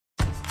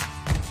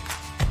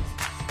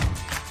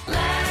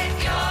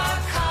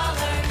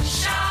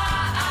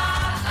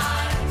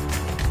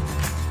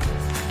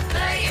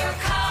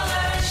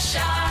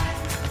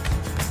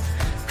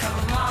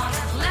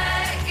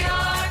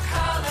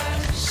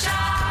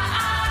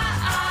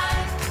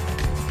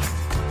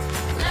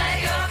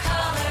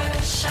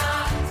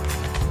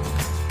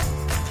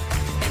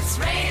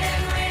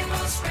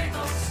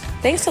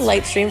Thanks to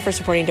Lightstream for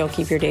supporting Don't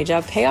Keep Your Day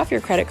Job. Pay off your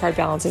credit card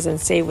balances and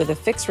save with a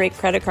fixed rate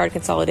credit card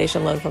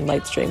consolidation loan from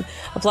Lightstream.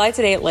 Apply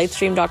today at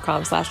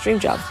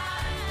lightstream.com/dreamjob.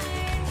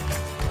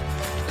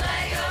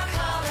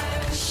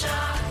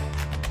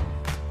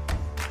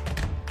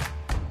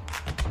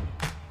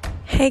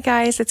 Hey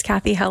guys, it's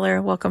Kathy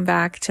Heller. Welcome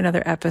back to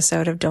another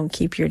episode of Don't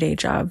Keep Your Day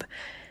Job.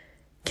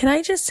 Can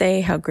I just say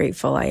how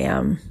grateful I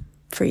am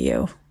for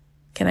you?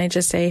 Can I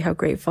just say how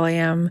grateful I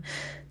am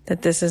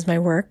that this is my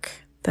work,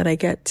 that I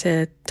get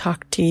to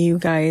talk to you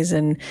guys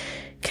and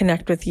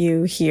connect with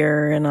you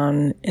here and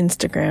on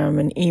Instagram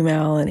and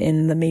email and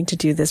in the Made to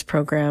Do This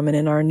program and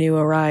in our new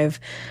Arrive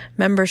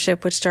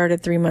membership, which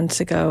started 3 months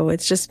ago.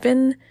 It's just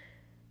been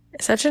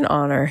such an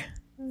honor.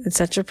 It's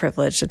such a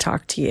privilege to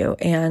talk to you.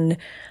 And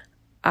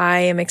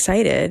I am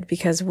excited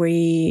because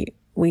we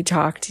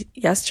talked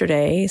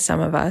yesterday, some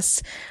of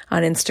us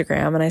on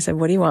Instagram, and I said,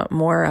 what do you want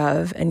more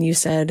of? And you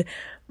said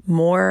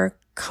more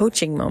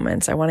coaching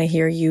moments. I want to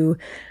hear you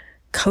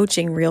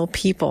coaching real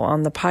people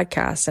on the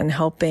podcast and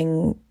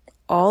helping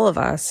all of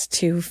us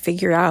to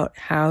figure out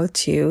how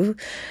to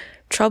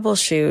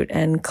troubleshoot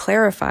and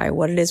clarify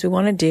what it is we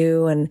want to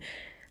do and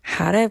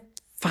how to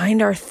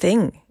find our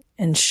thing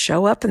and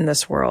show up in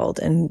this world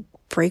and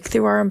break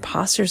through our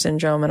imposter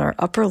syndrome and our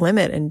upper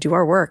limit and do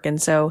our work.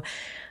 And so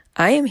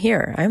I am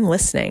here. I'm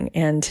listening.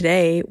 And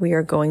today we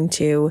are going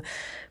to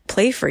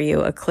play for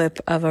you a clip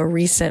of a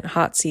recent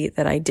hot seat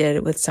that I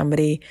did with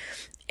somebody.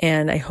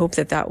 And I hope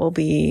that that will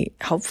be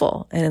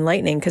helpful and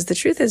enlightening, because the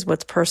truth is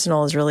what's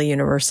personal is really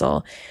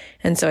universal.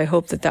 And so I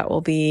hope that that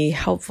will be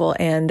helpful.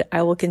 And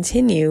I will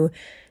continue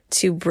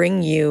to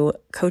bring you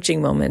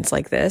coaching moments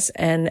like this.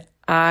 And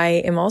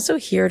I am also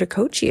here to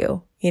coach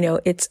you. You know,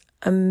 it's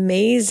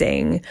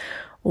amazing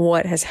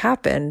what has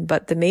happened,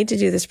 but the Made to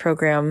Do This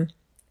program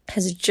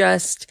has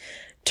just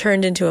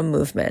turned into a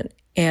movement,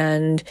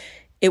 and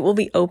it will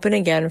be open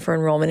again for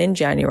enrollment in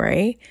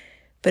January.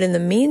 But in the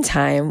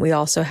meantime, we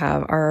also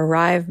have our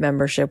Arrive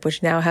membership,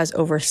 which now has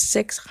over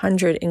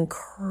 600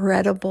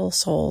 incredible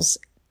souls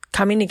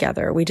coming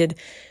together. We did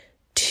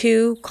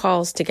 2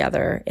 calls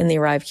together in the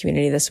Arrive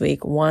community this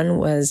week. One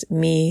was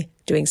me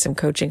doing some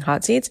coaching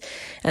hot seats,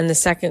 and the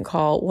second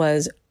call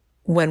was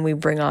when we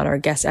bring on our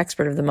guest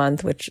expert of the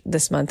month, which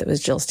this month it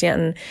was Jill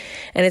Stanton.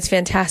 And it's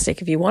fantastic.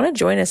 If you want to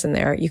join us in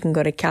there, you can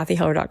go to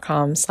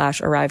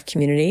kathyheller.com/Arrive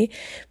community.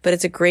 But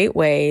it's a great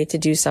way to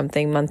do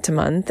something month to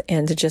month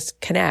and to just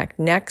connect.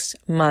 Next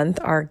month,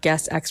 our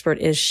guest expert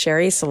is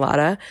Sherry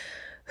Salata,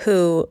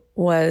 who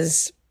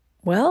was,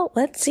 well,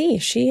 let's see.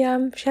 She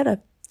had a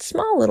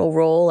small little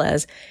role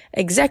as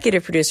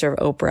executive producer of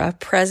Oprah,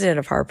 president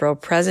of Harpo,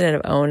 president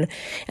of OWN.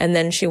 And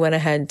then she went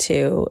ahead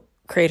to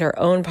create her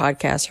own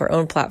podcast, her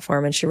own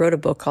platform, and she wrote a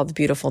book called The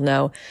Beautiful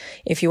No.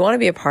 If you want to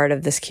be a part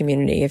of this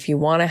community, if you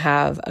want to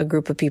have a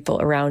group of people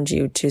around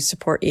you to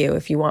support you,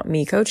 if you want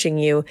me coaching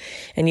you,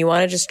 and you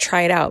want to just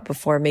try it out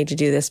before Made to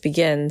Do This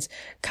begins,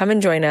 come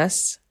and join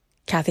us,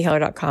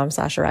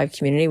 kathyheller.com/Arrive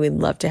community. We'd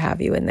love to have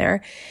you in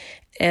there.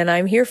 And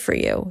I'm here for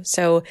you.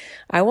 So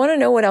I want to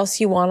know what else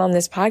you want on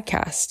this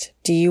podcast.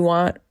 Do you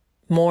want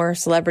more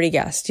celebrity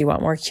guests? Do you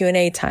want more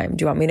Q&A time?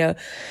 Do you want me to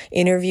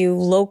interview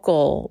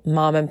local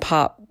mom and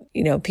pop,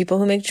 you know, people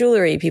who make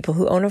jewelry, people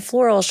who own a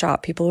floral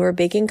shop, people who are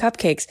baking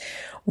cupcakes?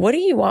 What do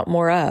you want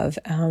more of?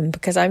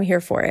 Because I'm here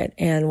for it.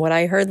 And what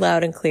I heard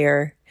loud and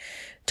clear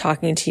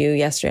talking to you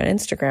yesterday on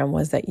Instagram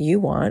was that you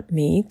want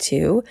me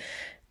to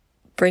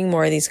bring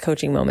more of these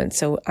coaching moments.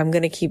 So I'm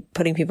going to keep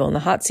putting people in the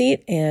hot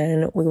seat,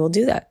 and we will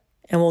do that.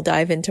 And we'll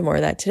dive into more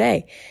of that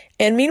today.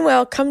 And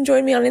meanwhile, come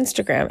join me on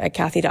Instagram at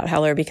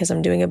Kathy.Heller, because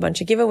I'm doing a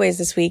bunch of giveaways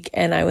this week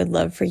and I would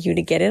love for you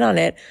to get in on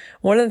it.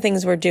 One of the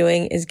things we're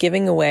doing is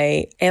giving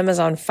away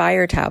Amazon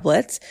Fire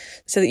tablets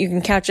so that you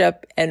can catch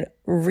up and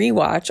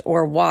rewatch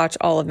or watch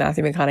all of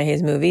Matthew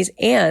McConaughey's movies.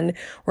 And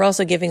we're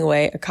also giving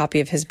away a copy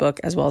of his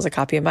book as well as a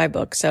copy of my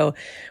book. So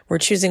we're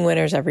choosing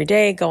winners every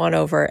day. Go on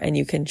over and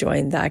you can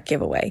join that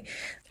giveaway.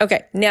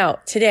 Okay. Now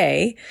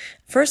today,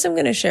 first, I'm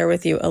going to share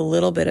with you a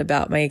little bit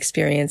about my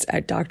experience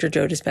at Dr.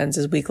 Joe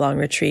Dispenza's week-long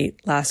retreat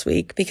last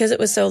week, because it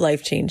was so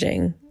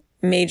life-changing,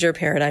 major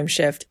paradigm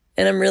shift.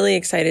 And I'm really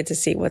excited to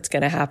see what's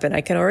going to happen. I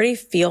can already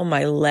feel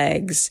my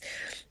legs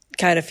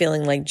kind of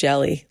feeling like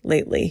jelly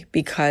lately,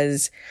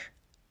 because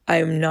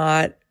I'm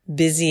not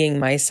busying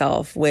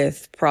myself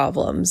with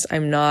problems.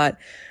 I'm not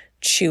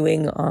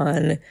chewing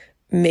on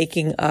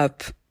making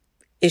up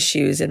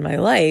issues in my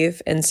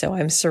life. And so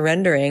I'm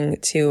surrendering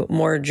to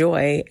more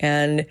joy,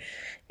 and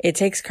it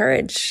takes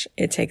courage.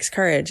 It takes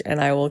courage. And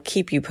I will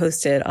keep you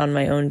posted on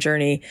my own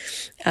journey.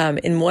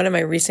 In one of my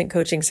recent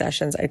coaching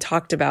sessions, I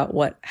talked about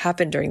what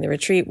happened during the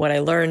retreat, what I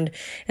learned.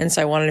 And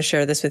so I wanted to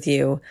share this with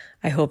you.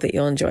 I hope that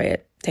you'll enjoy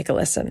it. Take a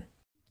listen.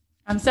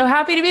 I'm so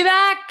happy to be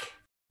back.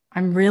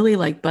 I'm really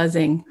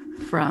buzzing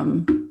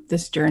from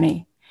this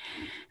journey.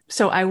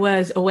 So I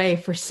was away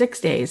for 6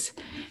 days,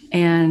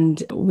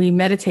 and we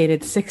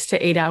meditated 6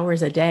 to 8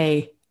 hours a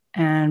day.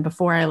 And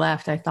before I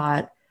left, I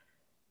thought,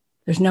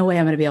 there's no way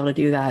I'm going to be able to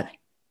do that.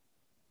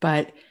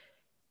 But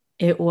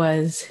it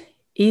was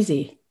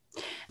easy.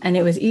 And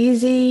it was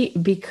easy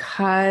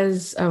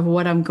because of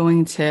what I'm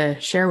going to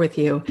share with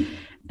you.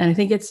 And I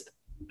think it's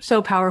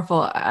so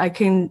powerful. I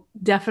can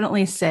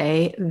definitely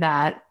say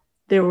that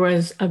there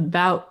was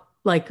about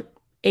like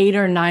 8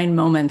 or 9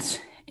 moments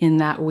in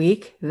that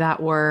week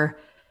that were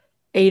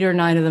 8 or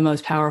 9 of the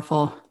most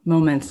powerful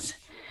moments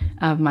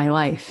of my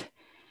life.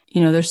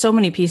 You know, there's so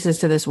many pieces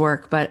to this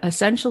work, but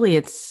essentially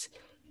it's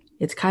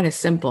kind of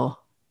simple.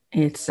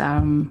 It's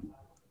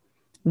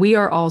we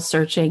are all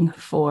searching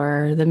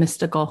for the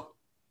mystical.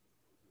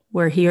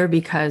 We're here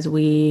because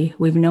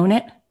we've known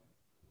it.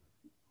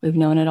 We've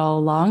known it all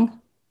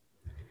along.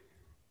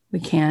 We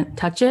can't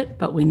touch it,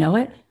 but we know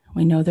it.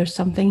 We know there's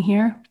something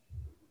here.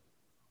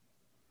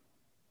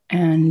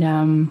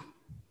 And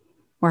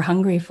we're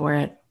hungry for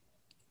it.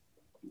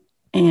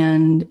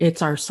 And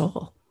it's our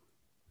soul.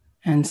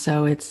 And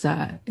so it's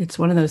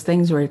one of those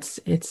things where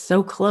it's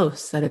so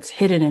close that it's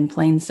hidden in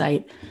plain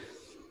sight.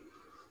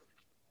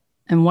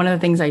 And one of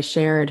the things I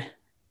shared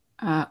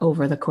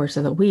over the course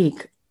of the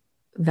week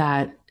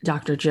that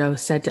Dr. Joe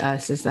said to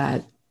us is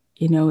that,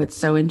 you know, it's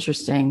so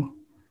interesting.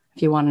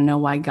 If you want to know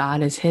why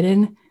God is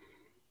hidden,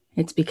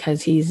 it's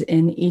because he's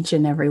in each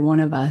and every one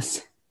of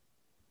us.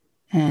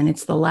 And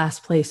it's the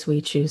last place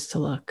we choose to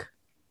look.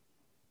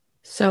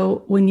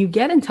 So when you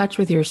get in touch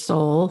with your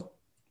soul,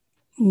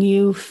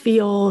 you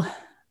feel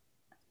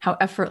how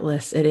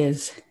effortless it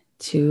is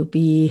to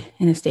be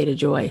in a state of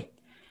joy,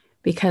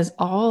 because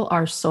all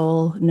our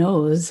soul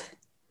knows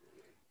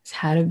is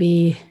how to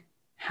be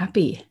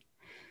happy,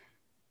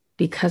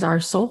 because our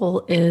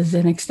soul is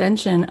an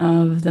extension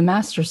of the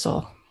master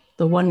soul,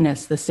 the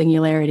oneness, the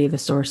singularity, the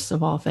source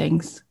of all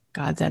things,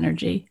 God's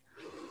energy.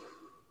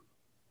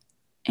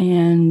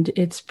 And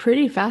it's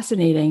pretty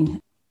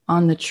fascinating.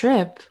 On the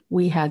trip,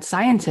 we had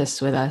scientists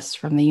with us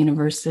from the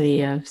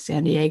University of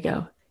San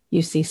Diego,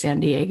 UC San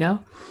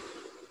Diego,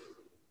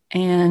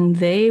 and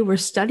they were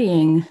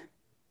studying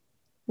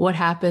what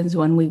happens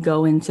when we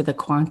go into the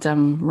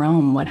quantum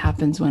realm, what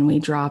happens when we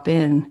drop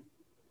in.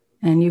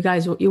 And you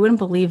guys, you wouldn't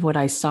believe what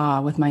I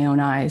saw with my own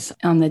eyes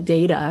on the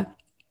data.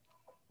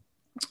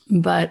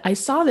 But I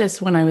saw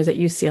this when I was at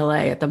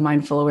UCLA at the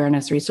Mindful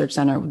Awareness Research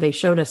Center. They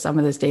showed us some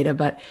of this data,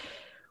 but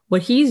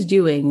what he's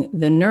doing,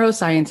 the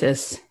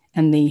neuroscientists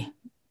and the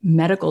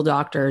medical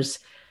doctors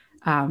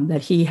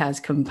that he has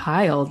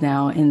compiled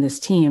now in this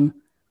team,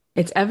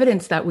 it's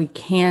evidence that we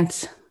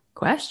can't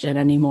question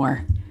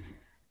anymore.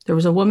 There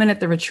was a woman at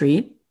the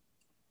retreat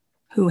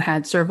who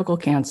had cervical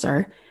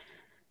cancer,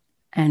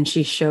 and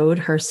she showed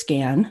her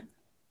scan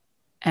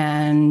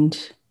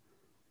and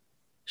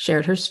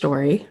shared her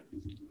story.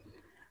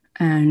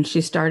 And she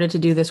started to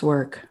do this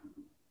work.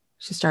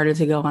 She started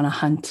to go on a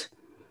hunt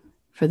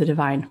for the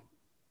divine,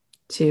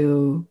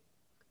 to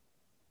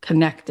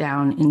connect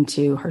down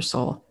into her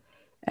soul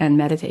and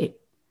meditate.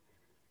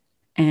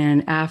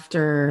 And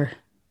after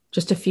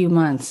just a few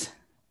months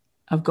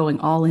of going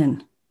all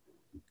in,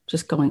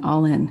 just going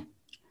all in,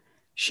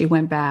 she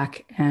went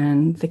back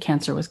and the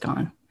cancer was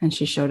gone. And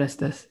she showed us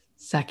the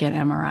second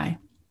MRI.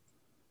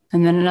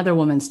 And then another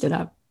woman stood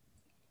up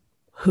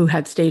who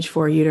had stage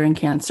 4 uterine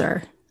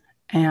cancer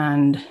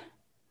and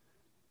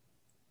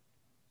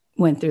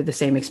went through the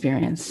same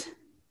experience.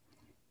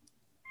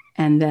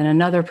 And then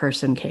another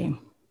person came.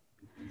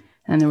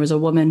 And there was a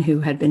woman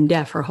who had been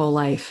deaf her whole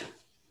life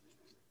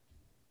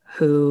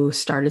who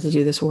started to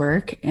do this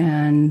work.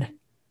 And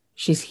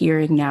she's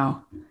hearing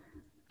now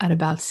at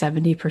about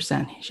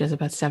 70%. She has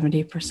about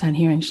 70%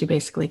 hearing. She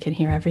basically can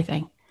hear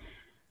everything.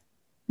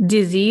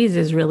 Disease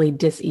is really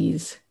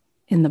dis-ease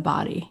in the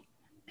body.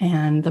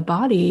 And the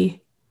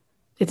body,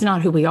 it's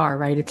not who we are,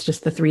 right? It's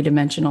just the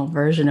 3-dimensional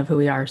version of who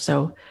we are.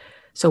 So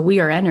we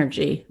are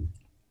energy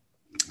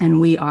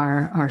and we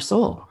are our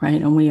soul,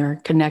 right? And we are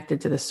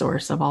connected to the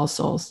source of all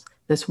souls,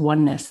 this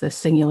oneness, this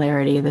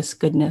singularity, this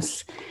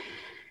goodness.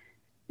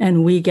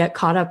 And we get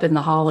caught up in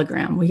the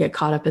hologram. We get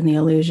caught up in the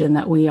illusion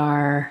that we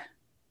are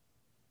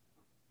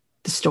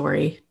the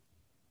story,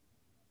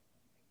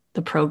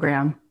 the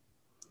program.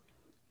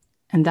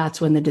 And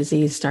that's when the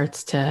disease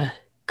starts to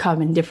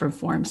come in different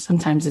forms.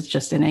 Sometimes it's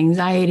just in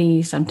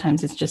anxiety.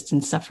 Sometimes it's just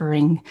in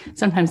suffering.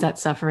 Sometimes that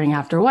suffering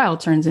after a while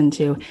turns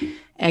into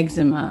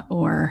eczema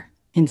or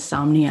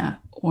insomnia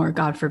or,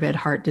 God forbid,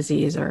 heart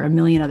disease or a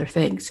million other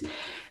things,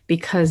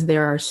 because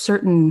there are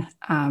certain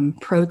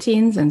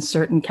proteins and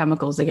certain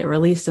chemicals that get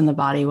released in the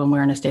body when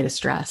we're in a state of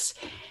stress.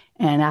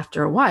 And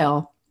after a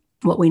while,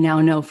 what we now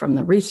know from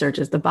the research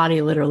is the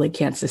body literally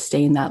can't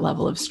sustain that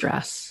level of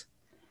stress.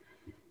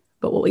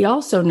 But what we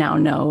also now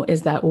know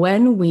is that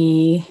when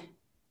we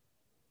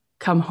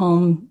come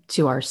home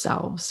to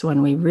ourselves,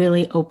 when we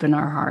really open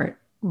our heart,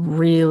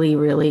 really,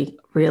 really,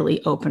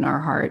 really open our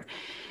heart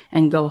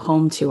and go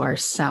home to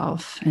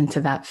ourself and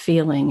to that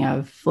feeling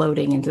of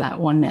floating into that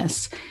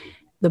oneness,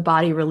 the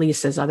body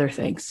releases other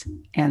things.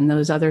 And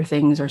those other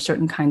things are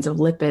certain kinds of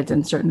lipids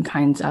and certain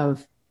kinds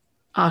of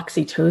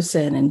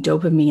oxytocin and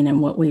dopamine.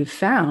 And what we've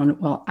found,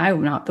 well,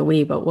 I'm not the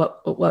we, but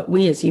what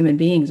we as human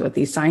beings, what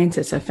these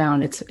scientists have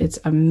found, it's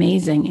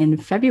amazing. In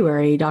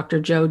February, Dr.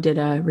 Joe did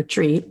a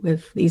retreat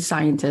with these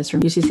scientists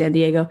from UC San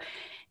Diego,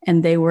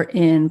 and they were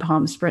in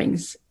Palm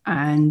Springs.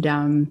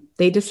 And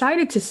they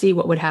decided to see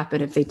what would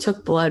happen if they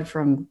took blood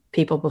from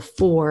people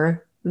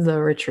before the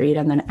retreat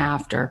and then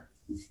after.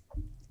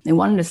 They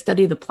wanted to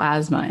study the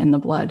plasma in the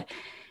blood.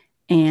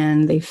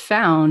 And they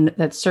found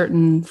that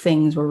certain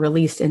things were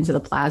released into the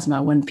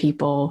plasma when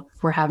people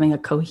were having a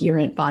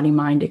coherent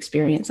body-mind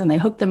experience. And they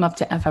hooked them up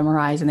to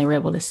fMRIs and they were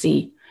able to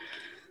see.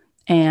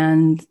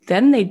 And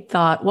then they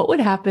thought, what would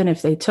happen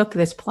if they took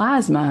this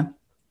plasma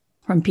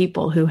from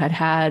people who had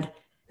had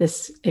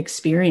this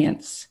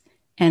experience?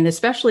 And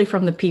especially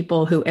from the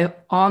people who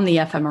on the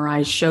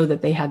fMRIs showed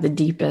that they had the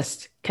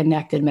deepest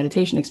connected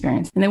meditation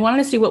experience. And they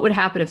wanted to see what would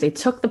happen if they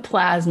took the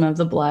plasma of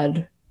the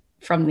blood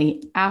from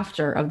the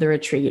after of the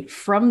retreat,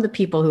 from the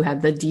people who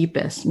had the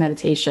deepest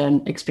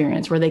meditation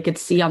experience, where they could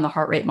see on the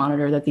heart rate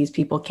monitor that these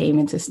people came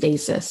into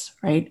stasis,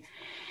 right?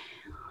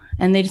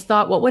 And they just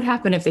thought, what would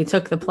happen if they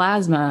took the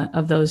plasma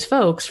of those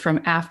folks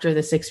from after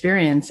this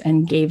experience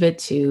and gave it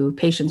to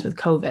patients with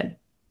COVID?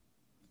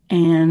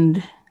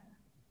 And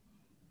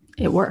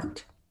it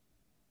worked.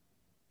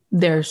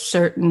 There's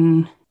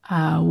certain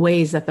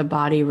ways that the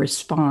body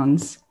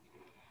responds.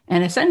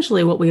 And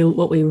essentially what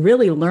we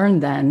really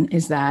learned then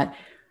is that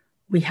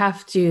we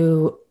have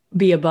to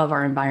be above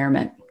our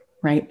environment,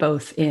 right?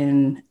 Both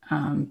in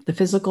the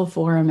physical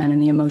form and in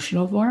the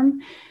emotional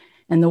form.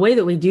 And the way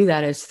that we do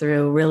that is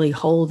through really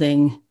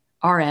holding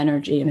our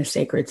energy in a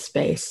sacred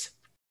space.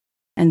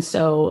 And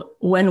so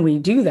when we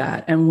do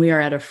that and we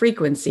are at a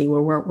frequency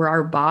where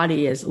our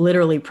body is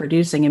literally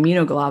producing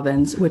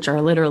immunoglobulins, which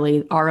are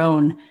literally our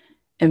own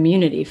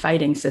immunity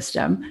fighting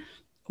system,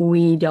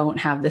 we don't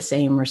have the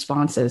same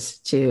responses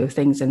to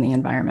things in the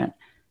environment.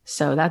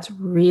 So that's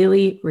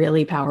really,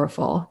 really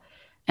powerful.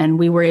 And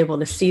we were able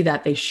to see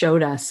that. They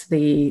showed us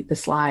the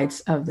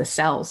slides of the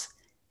cells.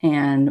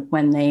 And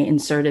when they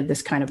inserted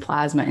this kind of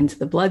plasma into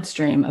the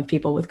bloodstream of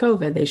people with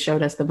COVID, they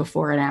showed us the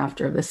before and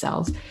after of the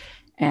cells.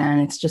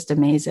 And it's just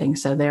amazing.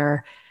 So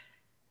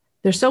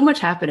there's so much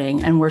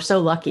happening. And we're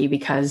so lucky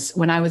because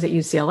when I was at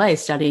UCLA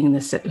studying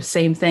this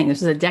same thing,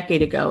 this was a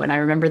decade ago. And I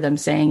remember them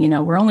saying,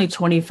 we're only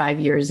 25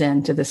 years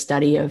into the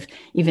study of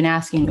even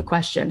asking the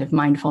question if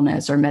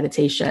mindfulness or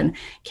meditation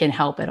can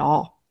help at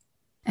all.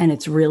 And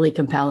it's really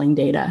compelling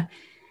data.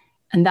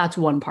 And that's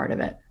one part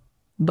of it.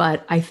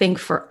 But I think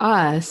for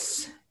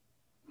us,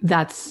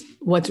 that's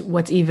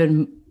what's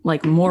even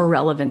like more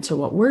relevant to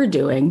what we're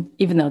doing,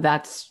 even though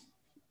it's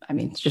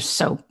just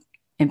so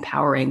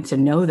empowering to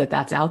know that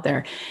that's out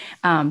there.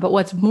 But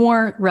what's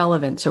more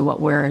relevant to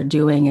what we're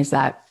doing is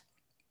that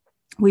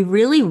we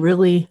really,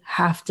 really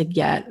have to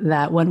get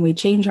that when we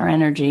change our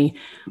energy,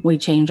 we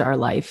change our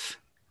life,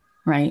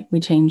 right? We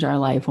change our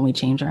life when we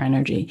change our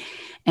energy.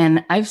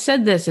 And I've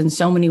said this in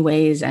so many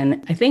ways.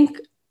 And I think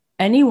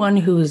anyone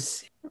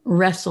who's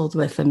wrestled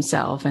with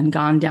themselves and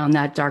gone down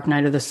that dark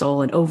night of the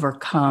soul and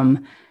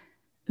overcome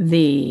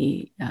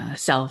the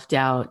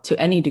self-doubt to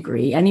any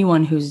degree,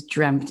 anyone who's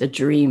dreamt a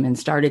dream and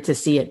started to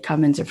see it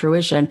come into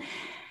fruition,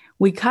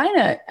 we kind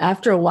of,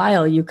 after a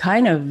while, you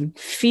kind of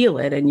feel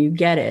it and you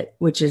get it,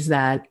 which is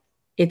that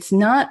it's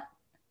not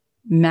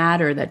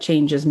matter that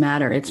changes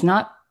matter. It's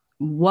not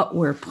what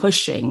we're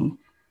pushing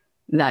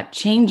that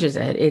changes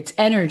it. It's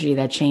energy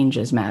that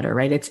changes matter,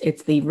 right?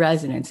 It's the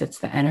resonance, it's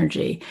the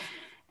energy.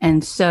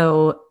 And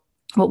so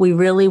what we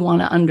really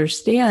want to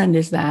understand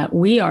is that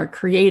we are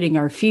creating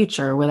our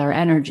future with our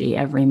energy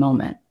every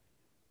moment.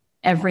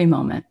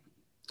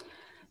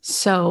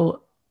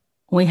 So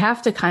we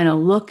have to kind of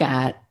look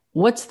at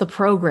what's the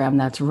program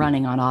that's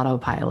running on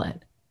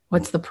autopilot?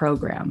 What's the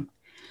program?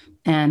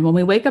 And when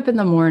we wake up in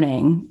the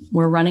morning,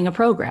 we're running a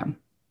program.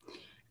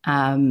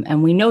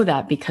 And we know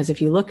that because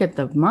if you look at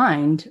the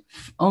mind,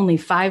 only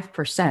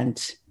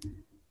 5%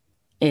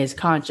 is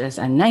conscious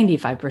and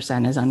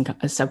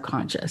 95% is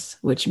subconscious,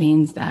 which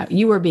means that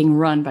you are being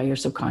run by your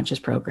subconscious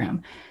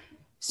program.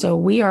 So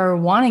we are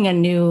wanting a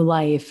new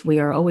life. We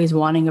are always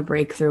wanting a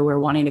breakthrough. We're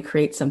wanting to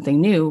create something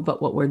new.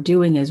 But what we're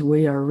doing is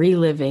we are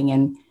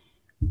reliving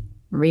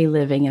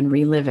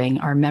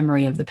our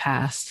memory of the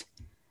past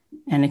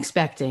and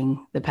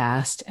expecting the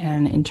past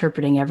and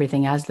interpreting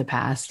everything as the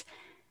past.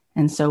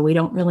 And so we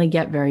don't really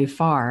get very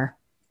far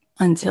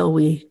until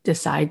we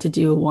decide to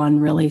do one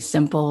really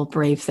simple,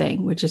 brave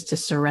thing, which is to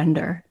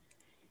surrender,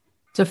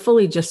 to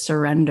fully just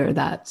surrender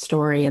that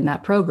story and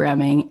that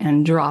programming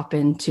and drop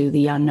into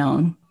the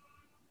unknown,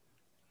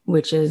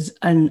 which is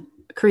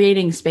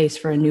creating space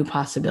for a new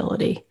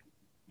possibility.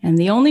 And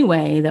the only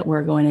way that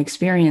we're going to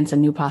experience a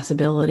new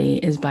possibility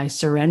is by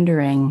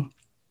surrendering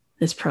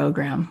this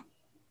program.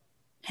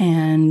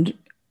 And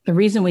the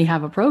reason we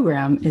have a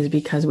program is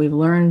because we've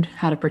learned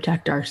how to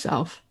protect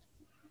ourselves.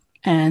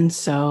 And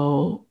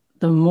so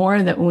the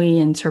more that we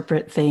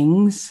interpret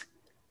things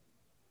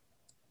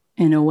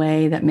in a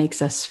way that makes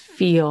us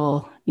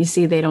feel, you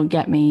see, they don't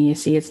get me, you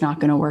see, it's not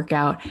going to work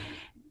out.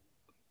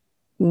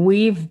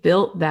 we've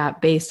built that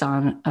based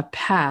on a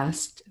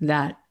past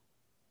that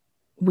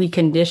we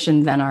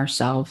conditioned then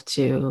ourselves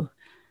to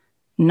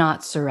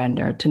not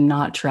surrender, to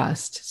not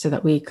trust, so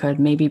that we could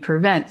maybe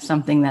prevent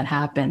something that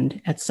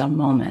happened at some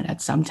moment,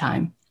 at some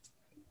time.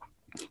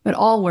 But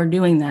all we're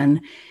doing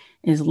then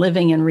is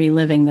living and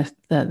reliving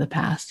the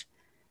past.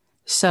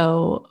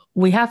 So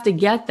we have to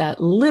get that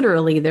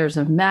literally there's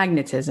a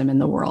magnetism in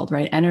the world,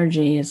 right?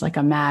 Energy is like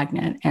a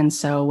magnet. And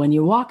so when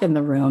you walk in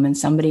the room and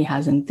somebody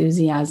has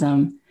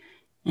enthusiasm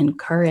and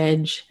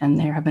courage and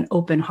they have an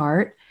open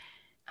heart,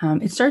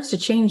 it starts to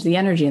change the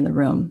energy in the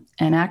room.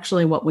 And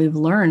actually what we've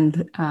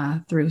learned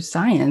through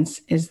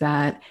science is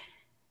that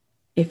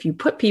if you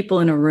put people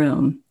in a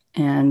room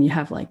and you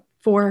have like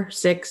 4,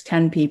 6,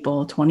 10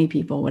 people, 20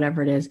 people,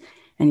 whatever it is,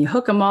 and you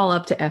hook them all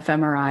up to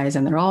fMRIs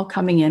and they're all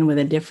coming in with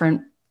a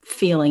different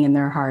feeling in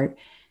their heart,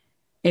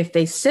 if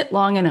they sit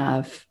long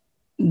enough,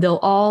 they'll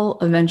all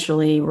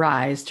eventually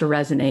rise to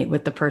resonate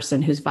with the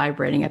person who's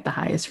vibrating at the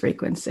highest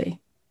frequency.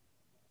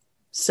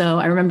 So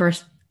I remember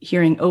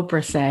hearing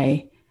Oprah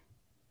say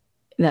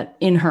that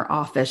in her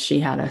office, she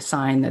had a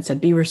sign that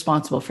said, "Be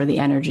responsible for the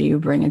energy you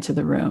bring into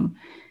the room."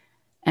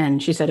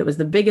 And she said it was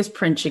the biggest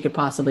print she could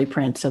possibly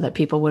print so that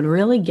people would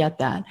really get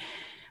that.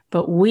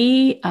 But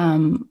we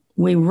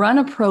run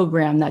a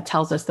program that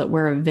tells us that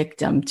we're a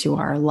victim to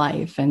our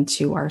life and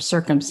to our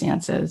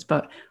circumstances.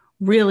 But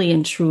really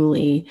and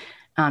truly,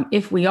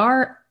 if we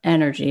are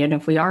energy and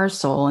if we are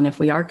soul and if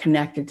we are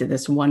connected to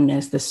this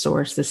oneness, this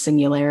source, this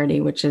singularity,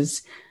 which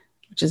is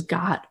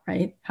God,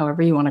 right?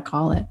 However you want to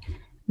call it,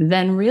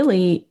 then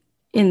really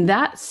in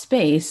that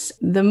space,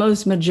 the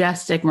most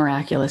majestic,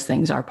 miraculous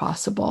things are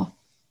possible.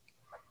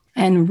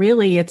 And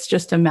really, it's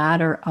just a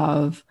matter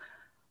of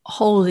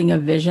holding a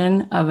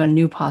vision of a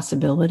new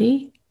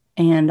possibility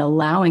and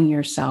allowing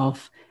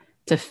yourself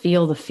to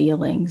feel the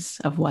feelings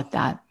of what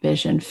that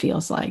vision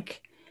feels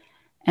like.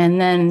 And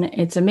then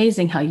it's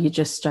amazing how you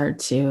just start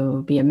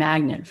to be a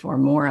magnet for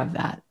more of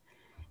that.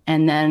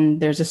 And then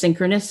there's a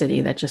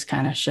synchronicity that just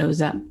kind of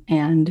shows up,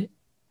 and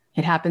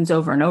it happens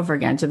over and over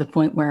again to the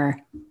point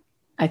where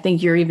I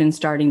think you're even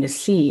starting to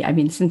see, I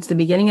mean, since the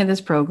beginning of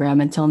this program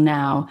until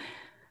now,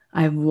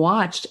 I've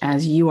watched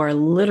as you are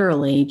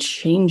literally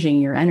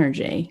changing your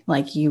energy.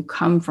 Like you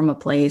come from a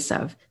place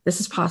of this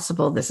is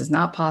possible, this is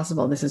not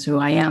possible, this is who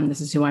I am, this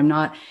is who I'm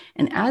not.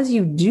 And as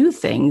you do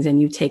things and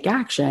you take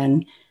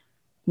action,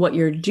 what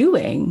you're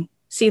doing,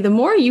 see, the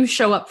more you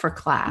show up for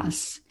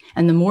class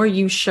and the more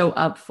you show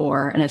up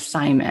for an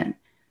assignment,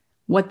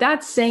 what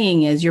that's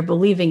saying is you're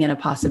believing in a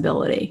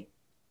possibility.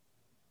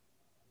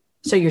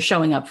 So you're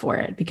showing up for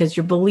it because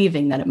you're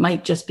believing that it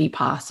might just be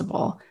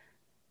possible,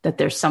 that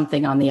there's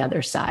something on the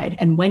other side.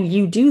 And when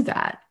you do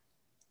that,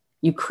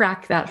 you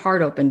crack that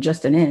heart open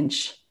just an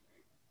inch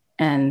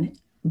and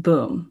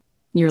boom,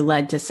 you're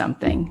led to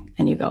something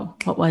and you go,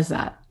 what was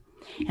that?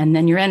 And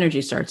then your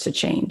energy starts to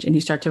change and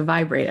you start to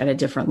vibrate at a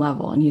different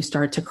level and you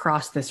start to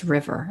cross this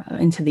river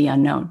into the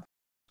unknown.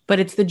 But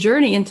it's the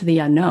journey into the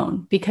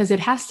unknown because it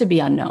has to be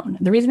unknown.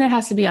 The reason it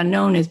has to be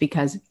unknown is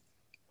because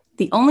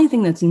the only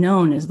thing that's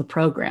known is the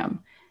program,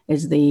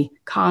 is the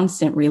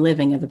constant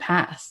reliving of the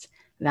past.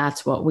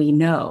 That's what we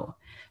know.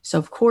 So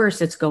of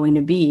course it's going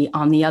to be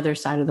on the other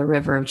side of the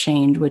river of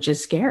change, which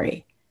is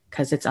scary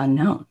because it's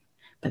unknown.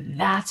 But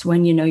that's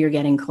when you know you're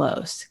getting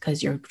close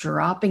because you're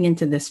dropping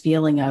into this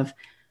feeling of,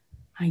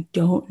 I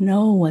don't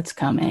know what's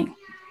coming.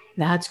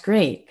 That's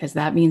great because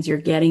that means you're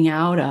getting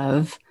out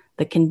of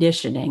the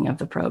conditioning of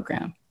the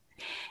program.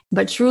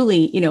 But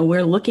truly,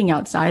 we're looking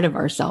outside of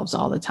ourselves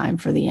all the time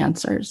for the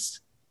answers.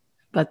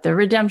 But the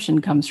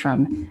redemption comes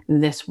from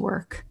this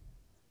work.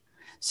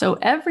 So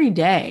every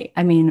day,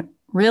 I mean,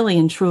 really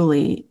and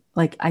truly,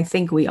 like I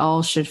think we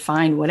all should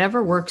find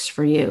whatever works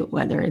for you,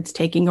 whether it's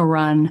taking a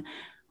run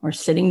or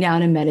sitting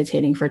down and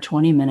meditating for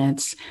 20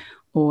 minutes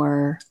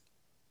or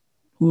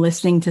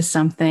listening to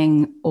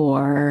something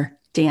or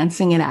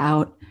dancing it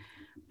out.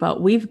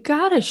 But we've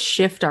got to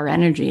shift our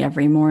energy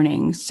every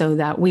morning so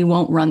that we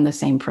won't run the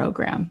same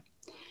program.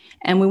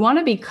 And we want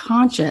to be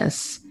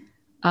conscious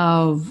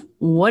of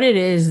what it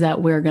is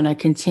that we're going to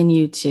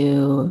continue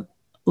to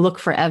look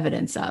for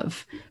evidence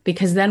of,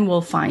 because then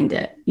we'll find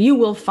it. You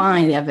will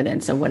find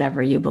evidence of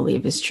whatever you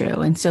believe is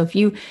true. And so if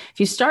you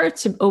start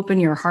to open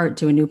your heart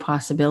to a new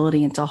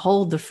possibility and to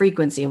hold the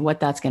frequency of what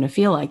that's going to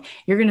feel like,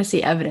 you're going to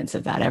see evidence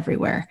of that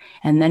everywhere.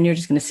 And then you're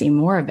just going to see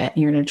more of it.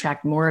 And you're going to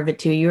attract more of it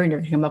to you. And you're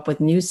going to come up with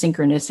new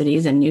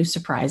synchronicities and new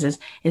surprises.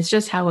 It's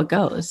just how it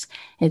goes.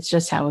 It's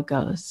just how it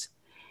goes.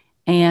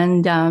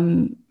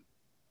 And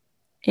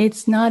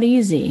it's not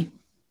easy.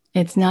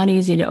 It's not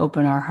easy to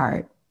open our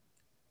heart.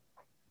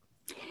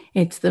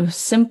 It's the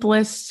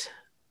simplest,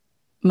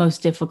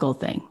 most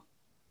difficult thing.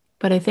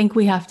 But I think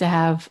we have to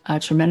have a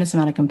tremendous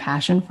amount of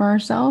compassion for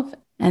ourselves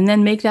and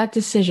then make that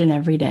decision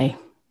every day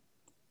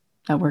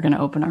that we're going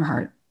to open our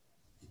heart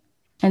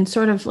and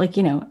sort of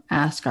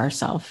ask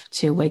ourselves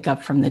to wake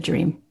up from the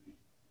dream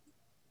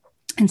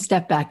and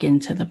step back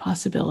into the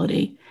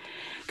possibility.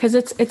 Because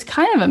it's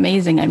kind of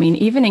amazing. I mean,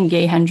 even in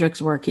Gay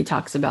Hendricks' work, he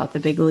talks about the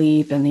big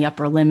leap and the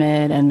upper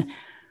limit. And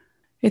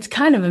it's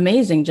kind of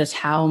amazing just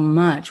how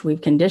much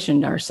we've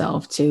conditioned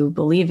ourselves to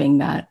believing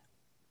that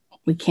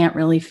we can't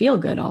really feel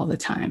good all the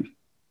time.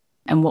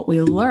 And what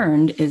we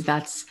learned is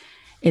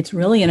it's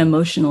really an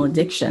emotional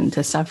addiction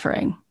to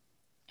suffering.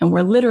 And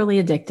we're literally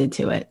addicted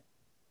to it.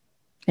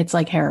 It's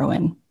like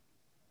heroin.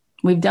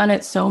 We've done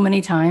it so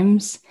many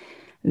times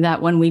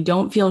that when we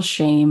don't feel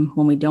shame,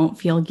 when we don't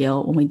feel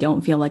guilt, when we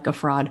don't feel like a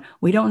fraud,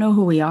 we don't know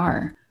who we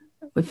are.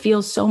 It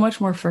feels so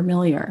much more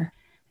familiar.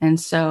 And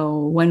so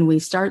when we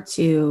start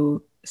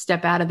to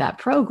step out of that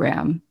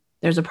program,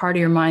 there's a part of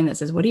your mind that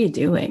says, what are you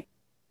doing?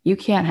 You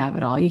can't have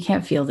it all. You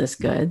can't feel this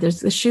good.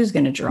 The shoe's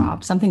going to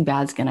drop. Something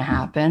bad's going to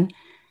happen.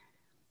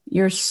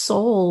 Your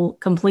soul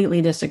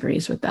completely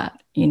disagrees with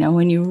that.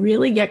 When you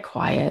really get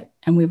quiet,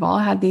 and we've all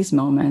had these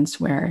moments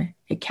where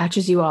it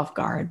catches you off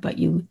guard, but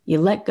you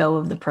let go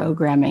of the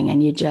programming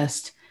and you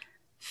just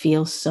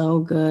feel so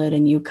good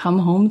and you come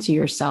home to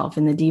yourself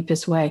in the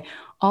deepest way.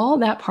 All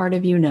that part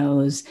of you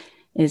knows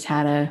is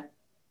how to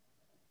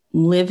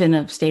live in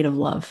a state of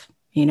love.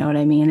 You know what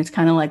I mean? It's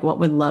kind of like, what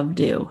would love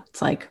do?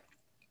 It's like,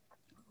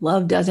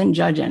 love doesn't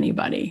judge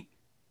anybody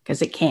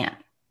because it can't,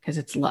 because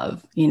it's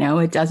love.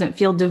 It doesn't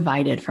feel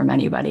divided from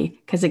anybody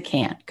because it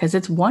can't, because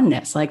it's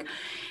oneness.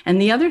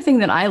 And the other thing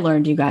that I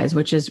learned, you guys,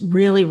 which is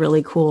really,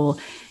 really cool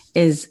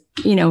is,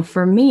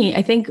 for me,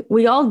 I think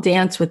we all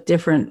dance with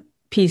different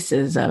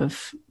pieces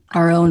of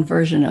our own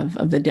version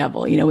of the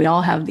devil. We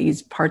all have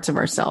these parts of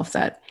ourselves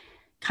that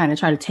kind of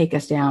try to take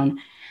us down.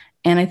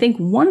 And I think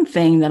one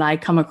thing that I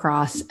come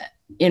across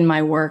in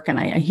my work, and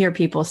I hear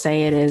people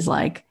say it, is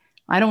like,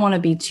 I don't want to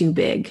be too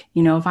big.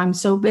 If I'm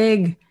so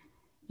big,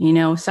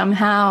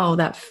 somehow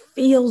that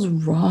feels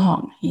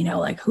wrong.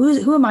 Like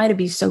who am I to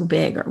be so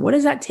big? Or what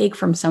does that take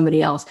from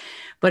somebody else?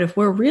 But if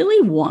we're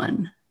really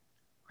one,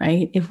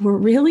 right? If we're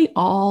really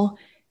all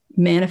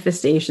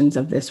manifestations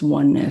of this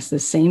oneness, the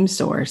same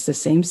source, the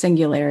same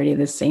singularity,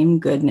 the same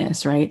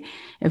goodness, right?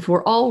 If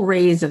we're all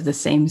rays of the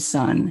same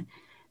sun,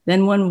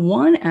 then when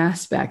one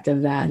aspect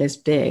of that is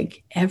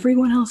big,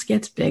 everyone else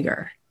gets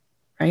bigger,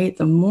 right?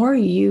 The more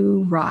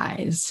you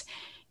rise,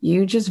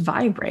 you just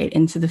vibrate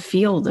into the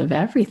field of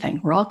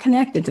everything. We're all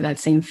connected to that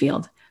same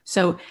field.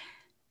 So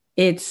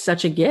it's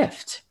such a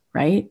gift,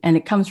 right? And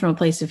it comes from a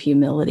place of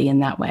humility in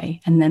that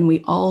way. And then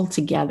we all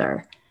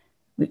together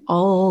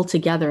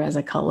as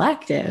a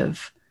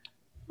collective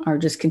are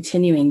just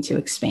continuing to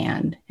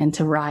expand and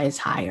to rise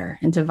higher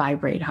and to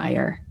vibrate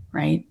higher,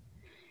 right?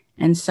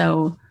 And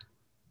so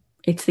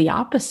it's the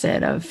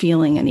opposite of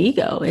feeling an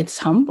ego. It's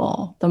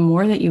humble. The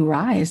more that you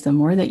rise, the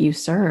more that you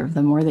serve,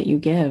 the more that you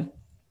give.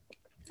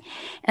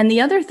 And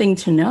the other thing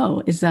to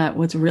know is that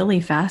what's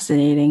really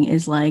fascinating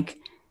is like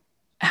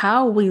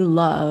how we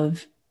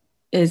love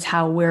is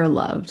how we're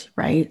loved,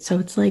 right? So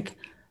it's like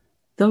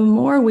the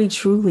more we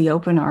truly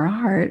open our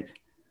heart,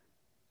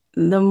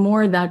 the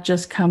more that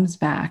just comes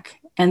back.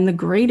 And the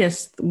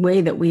greatest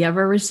way that we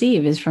ever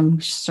receive is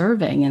from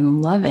serving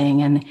and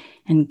loving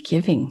and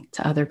giving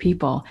to other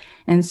people.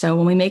 And so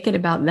when we make it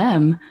about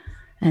them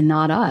and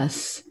not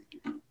us,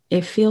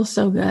 it feels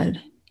so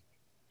good.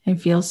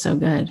 It feels so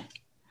good.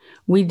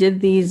 We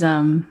did these,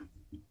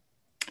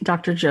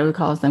 Dr. Joe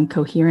calls them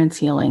coherence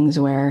healings,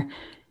 where,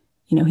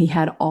 he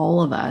had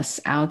all of us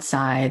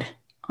outside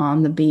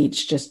on the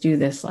beach just do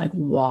this like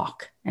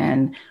walk.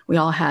 And we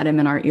all had him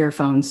in our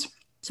earphones.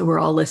 So we're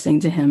all listening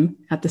to him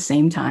at the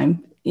same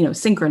time,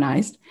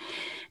 synchronized.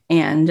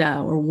 And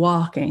we're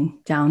walking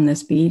down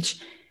this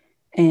beach.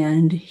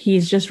 And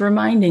he's just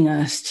reminding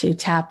us to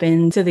tap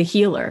into the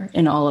healer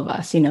in all of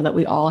us, that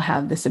we all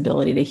have this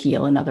ability to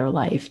heal another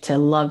life, to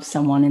love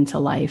someone into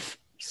life.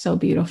 So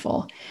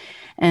beautiful.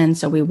 And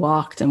so we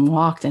walked,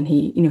 and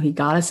he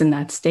got us in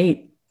that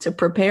state to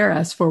prepare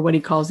us for what he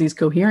calls these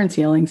coherence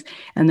healings.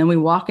 And then we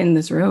walk in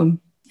this room,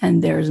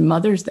 and there's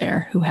mothers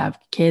there who have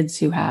kids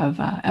who have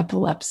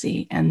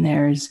epilepsy, and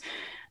there's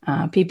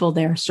people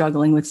there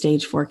struggling with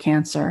stage 4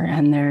 cancer,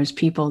 and there's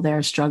people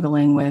there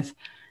struggling with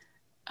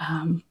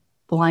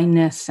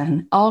blindness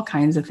and all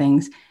kinds of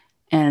things.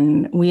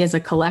 And we as a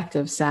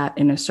collective sat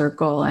in a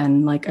circle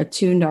and like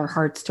attuned our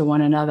hearts to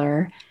one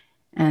another.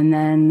 And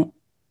then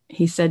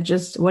he said,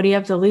 just what do you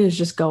have to lose?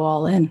 Just go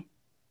all in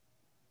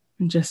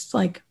and just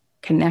like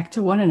connect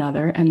to one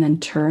another and then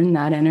turn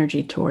that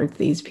energy towards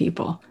these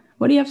people.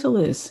 What do you have to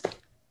lose?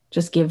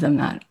 Just give them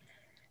that.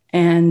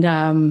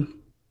 And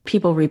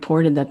people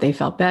reported that they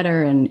felt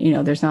better. And,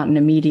 there's not an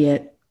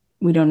immediate,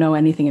 we don't know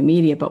anything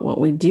immediate, but what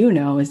we do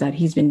know is that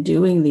he's been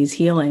doing these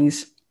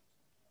healings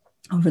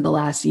over the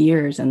last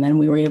years. And then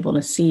we were able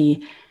to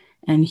see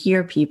and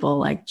hear people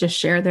like just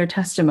share their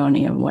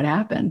testimony of what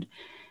happened.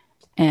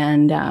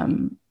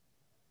 And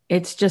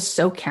it's just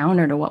so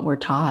counter to what we're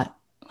taught.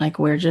 Like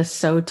we're just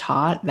so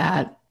taught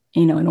that,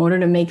 in order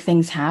to make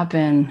things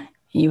happen,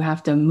 you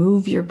have to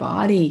move your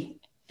body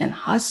and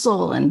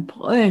hustle and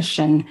push,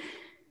 and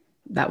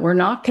that we're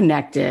not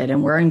connected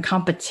and we're in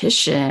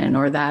competition,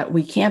 or that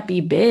we can't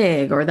be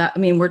big, or that,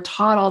 we're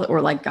taught all that.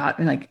 We're like, God,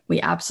 like we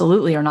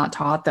absolutely are not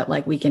taught that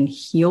like we can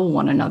heal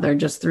one another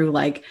just through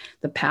like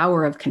the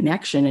power of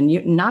connection,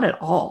 and not at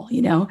all,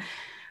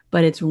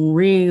 But it's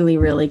really,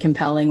 really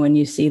compelling when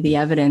you see the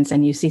evidence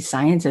and you see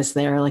scientists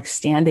there like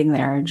standing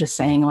there just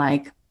saying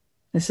like,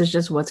 this is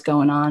just what's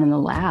going on in the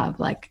lab.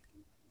 Like,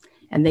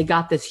 and they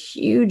got this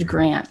huge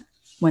grant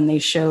when they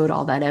showed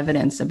all that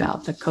evidence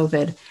about the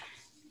COVID,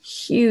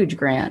 huge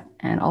grant.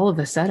 And all of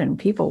a sudden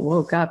people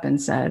woke up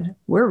and said,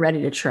 we're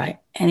ready to try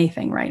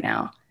anything right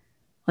now.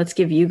 Let's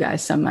give you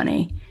guys some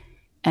money.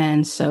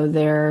 And so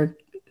they're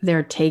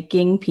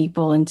taking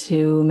people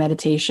into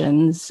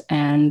meditations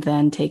and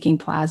then taking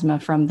plasma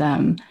from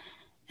them.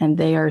 And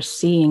they are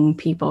seeing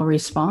people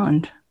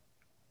respond.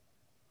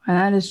 And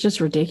that is just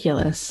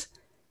ridiculous.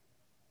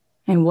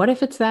 And what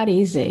if it's that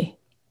easy?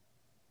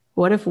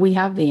 What if we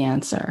have the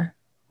answer?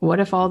 What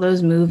if all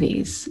those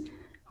movies,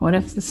 what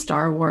if the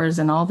Star Wars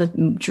and all the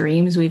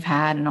dreams we've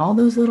had and all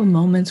those little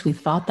moments we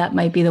thought that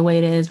might be the way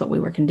it is, but we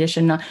were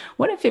conditioned not?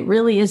 What if it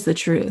really is the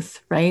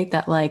truth, right?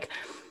 That like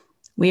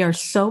we are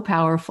so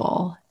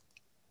powerful.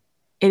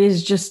 It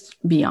is just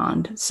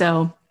beyond.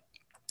 So,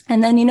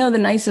 and then, the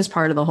nicest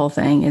part of the whole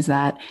thing is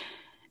that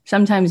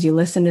sometimes you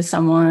listen to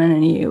someone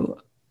and you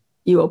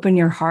open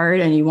your heart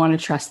and you want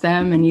to trust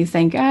them and you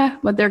think,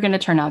 but they're going to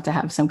turn out to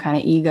have some kind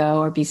of ego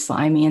or be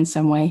slimy in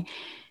some way.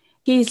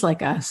 He's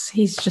like us.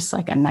 He's just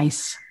like a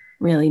nice,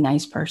 really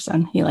nice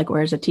person. He like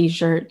wears a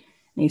t-shirt and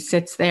he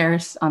sits there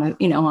on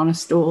a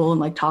stool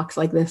and like talks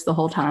like this the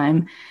whole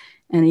time.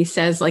 And he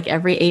says like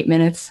every 8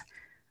 minutes,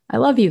 I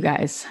love you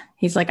guys.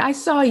 He's like, I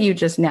saw you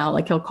just now.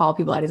 Like he'll call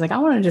people out. He's like, I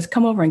want to just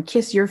come over and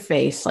kiss your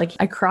face. Like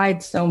I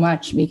cried so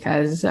much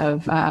because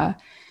of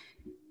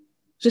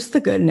just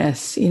the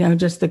goodness,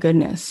 just the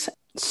goodness.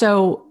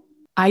 So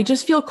I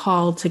just feel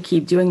called to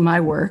keep doing my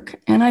work.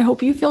 And I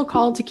hope you feel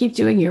called to keep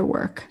doing your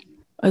work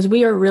as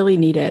we are really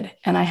needed.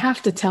 And I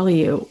have to tell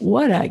you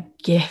what a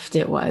gift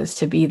it was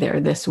to be there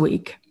this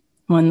week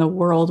when the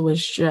world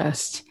was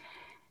just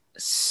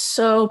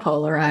so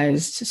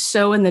polarized,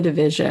 so in the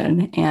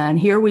division. And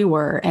here we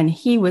were, and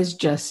he was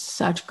just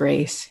such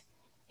grace.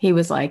 He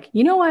was like,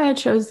 you know why I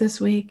chose this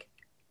week?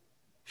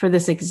 For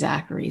this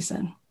exact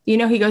reason.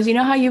 He goes, you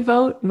know how you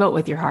vote? Vote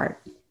with your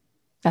heart.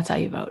 That's how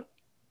you vote.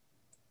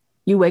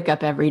 You wake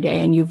up every day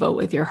and you vote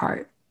with your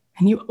heart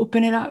and you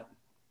open it up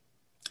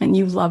and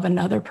you love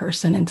another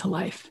person into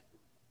life.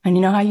 And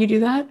you know how you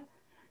do that? It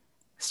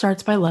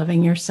starts by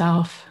loving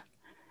yourself.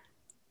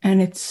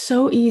 And it's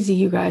so easy,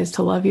 you guys,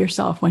 to love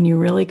yourself when you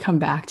really come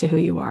back to who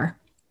you are.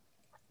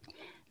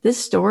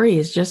 This story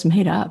is just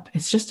made up.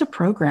 It's just a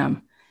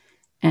program.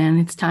 And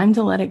it's time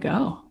to let it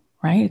go,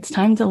 right? It's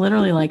time to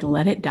literally like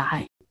let it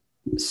die.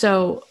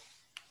 So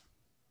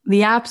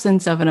the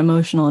absence of an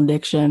emotional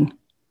addiction,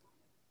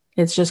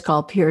 it's just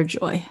called pure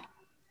joy,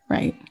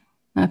 right?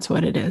 That's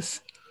what it is.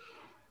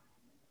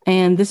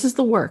 And this is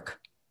the work.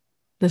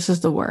 This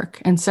is the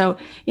work. And so,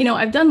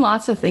 I've done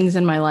lots of things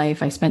in my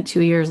life. I spent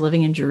 2 years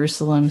living in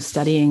Jerusalem,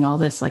 studying all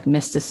this like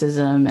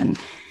mysticism. And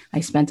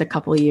I spent a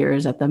couple of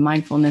years at the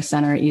Mindfulness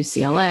Center at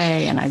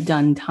UCLA. And I've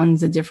done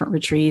tons of different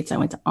retreats. I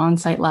went to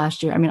Onsite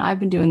last year. I mean, I've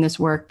been doing this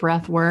work,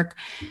 breath work.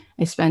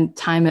 I spent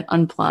time at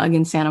Unplug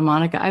in Santa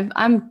Monica.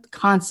 I'm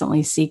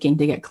constantly seeking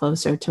to get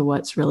closer to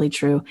what's really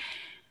true.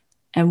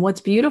 And what's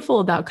beautiful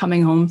about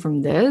coming home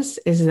from this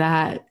is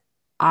that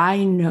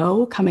I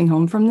know coming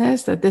home from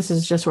this, that this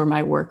is just where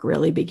my work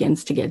really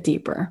begins to get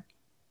deeper.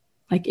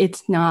 Like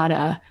it's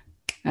not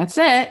that's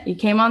it. You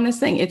came on this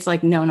thing. It's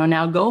like, no,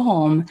 now go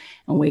home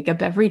and wake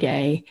up every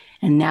day.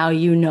 And now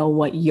you know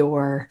what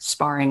you're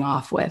sparring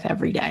off with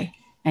every day.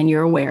 And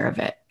you're aware of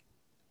it.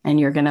 And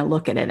you're going to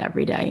look at it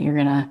every day. You're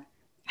going to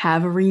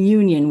have a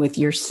reunion with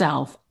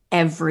yourself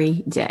every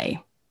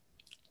day,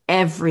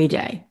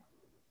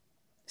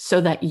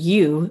 so that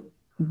you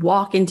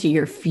walk into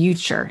your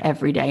future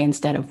every day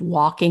instead of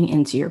walking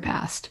into your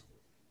past.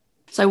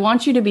 So I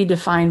want you to be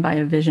defined by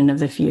a vision of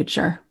the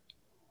future,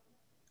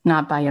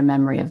 not by a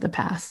memory of the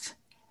past.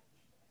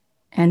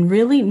 And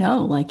really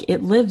know, like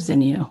it lives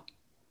in you.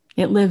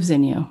 It lives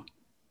in you.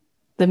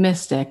 The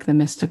mystic, the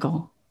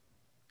mystical,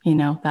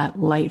 that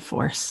light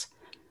force,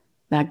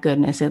 that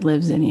goodness, it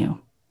lives in you.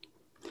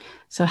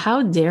 So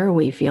how dare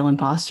we feel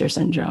imposter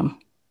syndrome?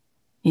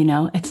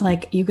 It's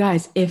like, you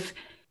guys, if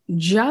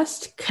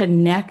just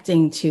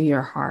connecting to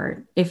your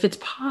heart, if it's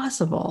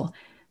possible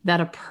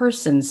that a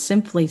person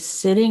simply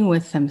sitting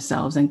with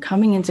themselves and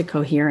coming into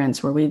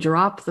coherence where we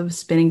drop the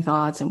spinning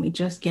thoughts and we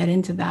just get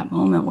into that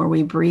moment where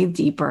we breathe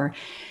deeper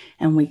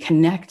and we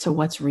connect to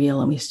what's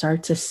real and we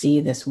start to see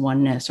this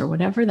oneness or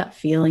whatever that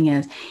feeling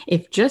is,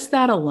 if just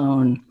that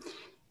alone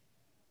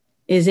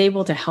is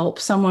able to help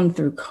someone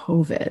through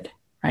COVID,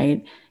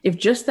 right? If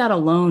just that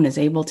alone is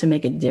able to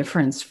make a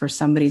difference for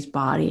somebody's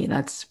body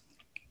that's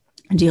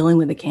dealing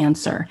with a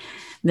cancer,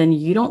 then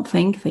you don't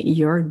think that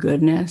your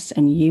goodness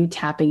and you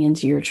tapping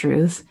into your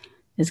truth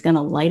is going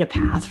to light a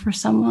path for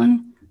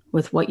someone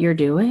with what you're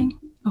doing?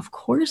 Of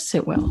course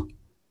it will.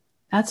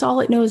 That's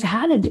all it knows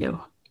how to do,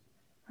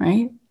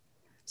 right?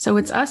 So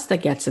it's us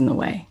that gets in the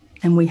way,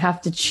 and we have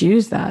to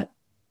choose that.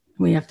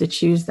 We have to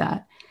choose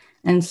that.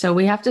 And so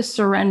we have to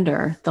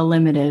surrender the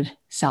limited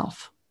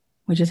self.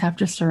 We just have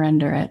to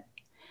surrender it.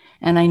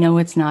 And I know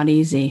it's not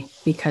easy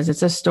because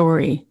it's a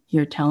story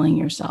you're telling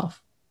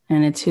yourself,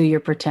 and it's who you're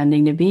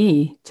pretending to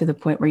be to the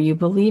point where you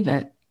believe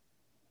it,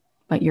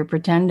 but you're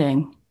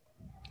pretending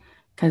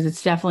because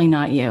it's definitely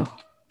not you.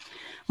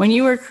 When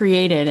you were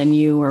created and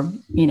you were,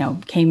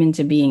 came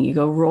into being, you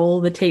go roll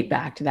the tape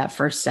back to that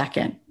first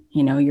second,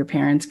 your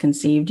parents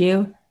conceived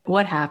you.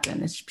 What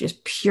happened? It's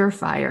just pure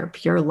fire,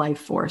 pure life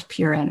force,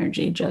 pure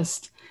energy,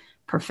 just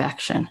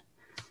perfection.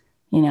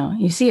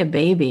 You see a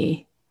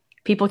baby,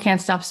 people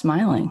can't stop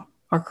smiling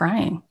or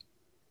crying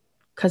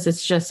because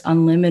it's just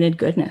unlimited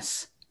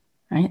goodness,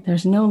 right?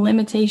 There's no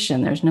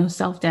limitation. There's no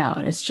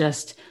self-doubt. It's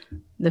just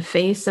the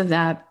face of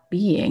that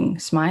being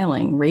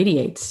smiling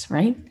radiates,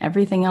 right?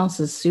 Everything else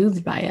is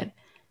soothed by it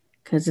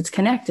because it's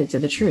connected to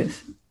the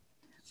truth.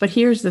 But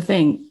here's the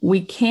thing. We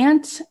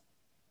can't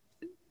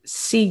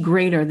see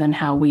greater than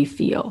how we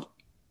feel.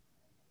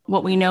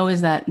 What we know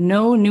is that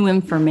no new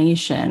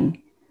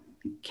information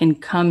can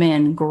come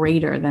in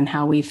greater than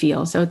how we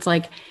feel. So it's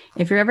like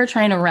if you're ever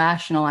trying to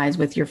rationalize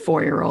with your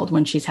 4-year-old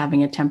when she's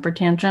having a temper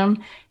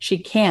tantrum, she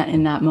can't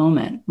in that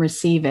moment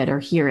receive it or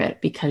hear it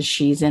because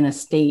she's in a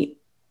state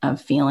of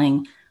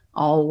feeling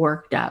all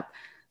worked up.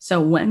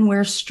 So when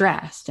we're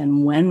stressed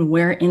and when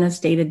we're in a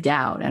state of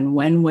doubt and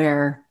when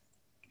we're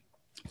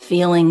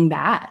feeling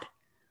bad,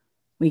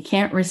 we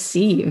can't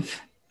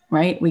receive,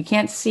 right? We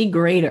can't see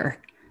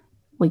greater.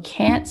 We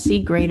can't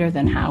see greater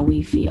than how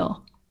we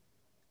feel.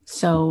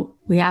 So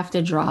we have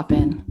to drop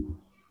in.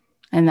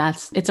 And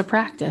it's a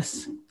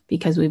practice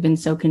because we've been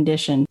so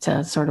conditioned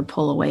to sort of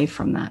pull away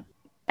from that.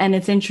 And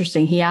it's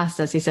interesting. He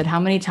asked us, he said, how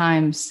many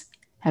times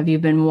have you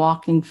been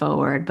walking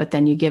forward, but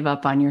then you give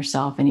up on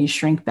yourself and you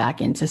shrink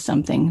back into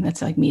something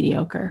that's like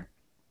mediocre?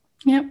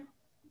 Yep.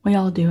 We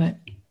all do it.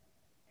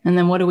 And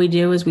then what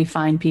do? Is we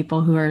find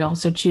people who are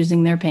also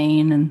choosing their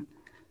pain, and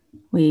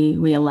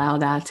we allow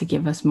that to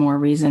give us more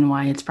reason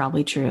why it's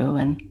probably true.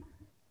 And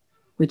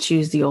we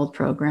choose the old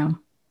program.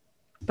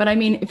 But I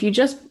mean, if you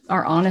just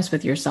are honest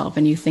with yourself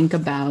and you think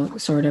about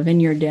sort of in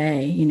your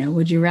day,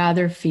 would you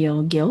rather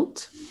feel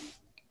guilt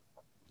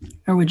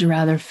or would you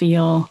rather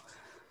feel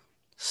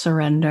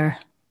surrender,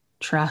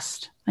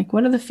 trust? Like,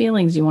 what are the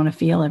feelings you want to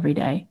feel every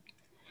day?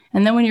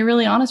 And then when you're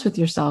really honest with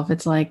yourself,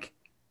 it's like,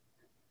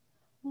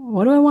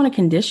 what do I want to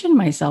condition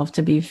myself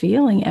to be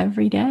feeling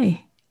every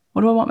day?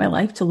 What do I want my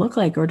life to look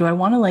like? Or do I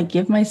want to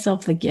give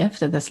myself the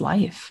gift of this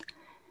life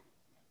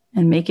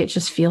and make it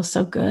just feel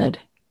so good?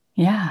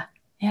 Yeah.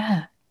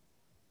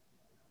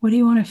 What do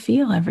you want to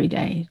feel every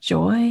day?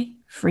 Joy,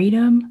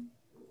 freedom,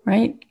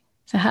 right?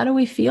 So how do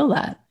we feel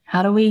that?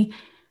 How do we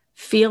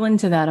feel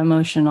into that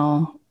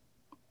emotional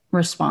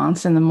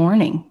response in the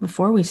morning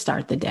before we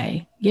start the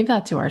day? Give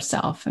that to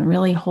ourselves and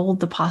really hold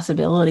the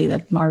possibility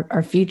that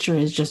our future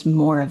is just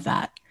more of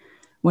that.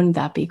 Wouldn't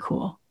that be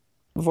cool?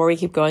 Before we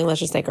keep going, let's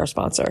just thank our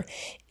sponsor.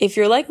 If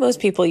you're like most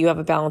people, you have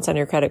a balance on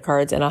your credit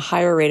cards and a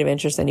higher rate of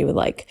interest than you would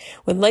like.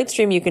 With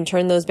Lightstream, you can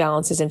turn those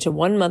balances into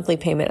one monthly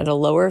payment at a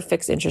lower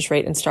fixed interest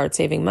rate and start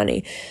saving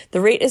money.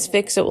 The rate is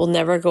fixed, so it will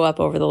never go up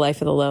over the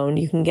life of the loan.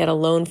 You can get a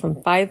loan from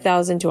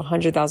 $5,000 to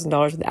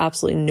 $100,000 with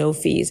absolutely no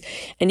fees.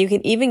 And you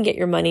can even get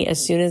your money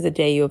as soon as the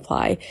day you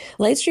apply.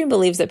 Lightstream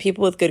believes that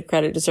people with good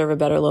credit deserve a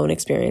better loan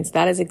experience.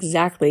 That is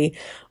exactly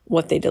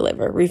what they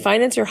deliver.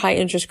 Refinance your high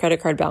interest credit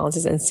card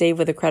balances and save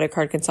with a credit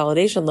card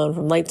consolidation loan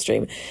from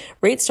Lightstream.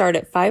 Rates start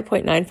at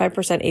 5.95%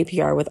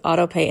 APR with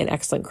auto pay and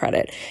excellent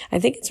credit. I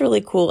think it's really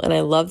cool, and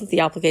I love that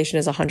the application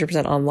is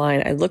 100%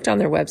 online. I looked on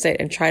their website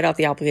and tried out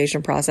the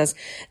application process.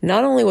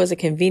 Not only was it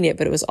convenient,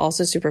 but it was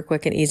also super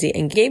quick and easy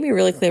and gave me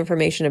really clear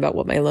information about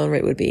what my loan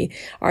rate would be.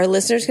 Our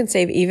listeners can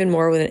save even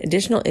more with an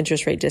additional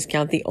interest rate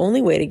discount. The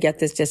only way to get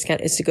this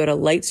discount is to go to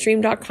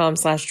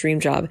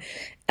lightstream.com/dreamjob.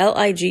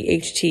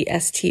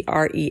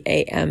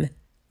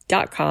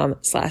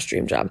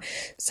 lightstream.com/dreamjob.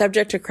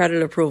 Subject to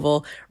credit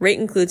approval. Rate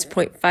includes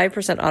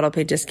 0.5%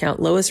 autopay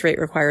discount. Lowest rate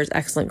requires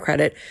excellent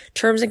credit.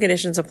 Terms and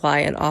conditions apply,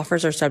 and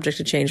offers are subject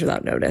to change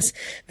without notice.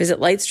 Visit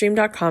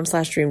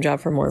lightstream.com/dreamjob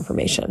for more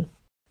information.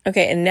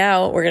 Okay, and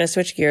now we're going to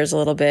switch gears a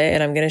little bit,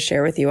 and I'm going to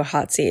share with you a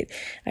hot seat.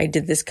 I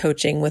did this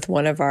coaching with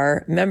one of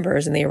our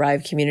members in the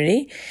Arrive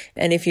community.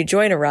 And if you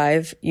join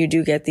Arrive, you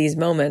do get these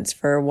moments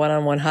for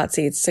one-on-one hot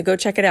seats. So go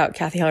check it out,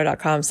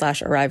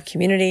 kathyheller.com/Arrive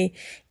community.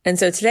 And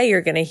so today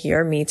you're going to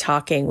hear me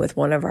talking with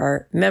one of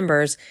our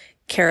members,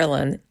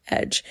 Carolyn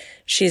Edge.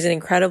 She's an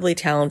incredibly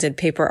talented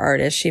paper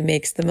artist. She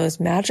makes the most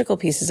magical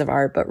pieces of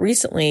art, but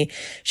recently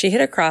she hit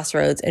a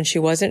crossroads and she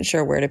wasn't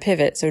sure where to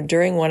pivot. So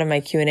during one of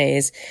my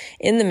Q&As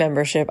in the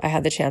membership, I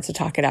had the chance to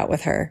talk it out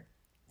with her.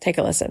 Take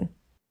a listen.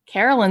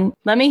 Carolyn,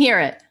 let me hear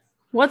it.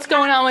 What's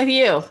going on with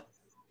you?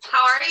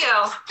 How are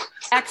you?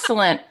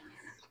 Excellent.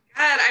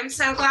 Good. I'm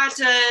so glad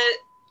to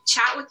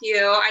chat with you.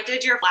 I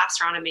did your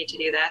last round of Made to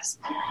Do This.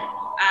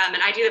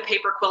 And I do the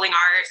paper quilling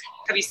art.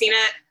 Have you seen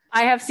it?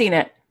 I have seen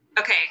it.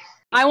 Okay.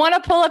 I want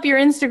to pull up your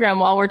Instagram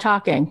while we're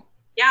talking.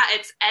 Yeah,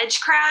 it's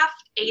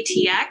Edgecraft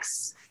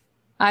ATX.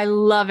 I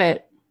love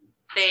it.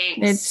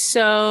 Thanks. It's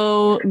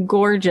so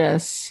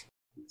gorgeous.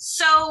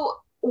 So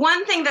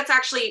one thing that's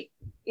actually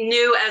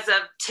new as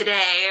of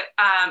today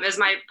is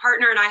my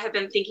partner and I have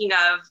been thinking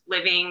of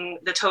living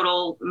the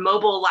total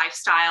mobile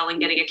lifestyle and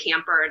getting a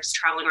camper and just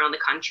traveling around the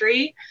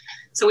country.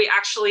 So we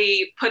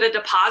actually put a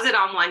deposit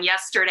on one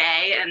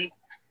yesterday. And,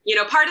 you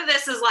know, part of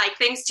this is like,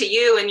 thanks to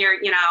you and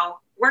your, you know,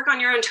 work on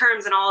your own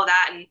terms and all of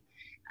that.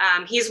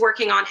 And he's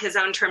working on his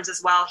own terms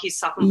as well. He's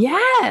self-employed.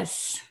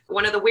 Yes.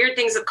 One of the weird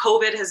things of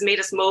COVID has made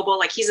us mobile.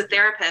 Like, he's a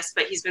therapist,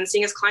 but he's been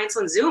seeing his clients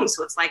on Zoom.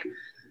 So it's like,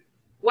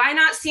 why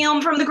not see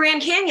him from the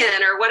Grand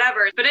Canyon or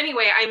whatever? But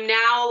anyway, I'm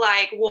now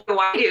like, what do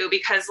I do?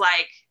 Because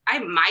like, I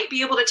might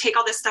be able to take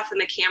all this stuff in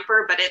the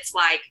camper, but it's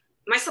like,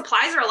 my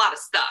supplies are a lot of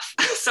stuff.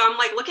 So I'm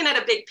like looking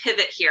at a big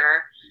pivot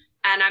here,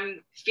 and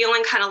I'm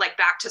feeling kind of like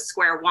back to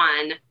square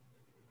one.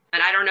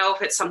 And I don't know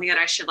if it's something that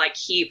I should like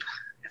keep,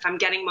 if I'm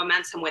getting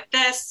momentum with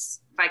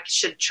this, if I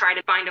should try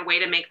to find a way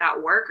to make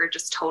that work or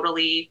just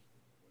totally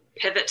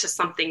pivot to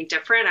something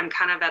different. I'm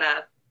kind of at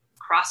a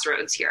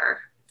crossroads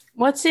here.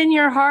 What's in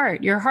your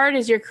heart? Your heart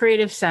is your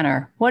creative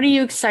center. What are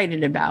you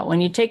excited about? When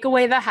you take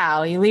away the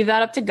how, you leave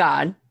that up to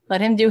God, let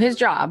him do his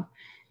job,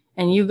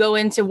 and you go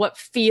into what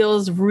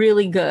feels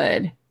really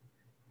good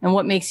and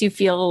what makes you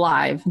feel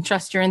alive, and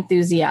trust your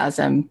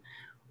enthusiasm.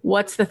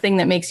 What's the thing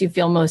that makes you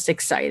feel most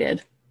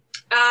excited?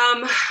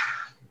 I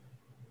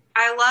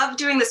love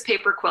doing this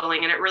paper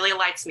quilling, and it really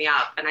lights me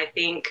up. And I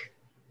think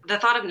the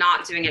thought of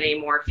not doing it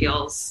anymore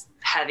feels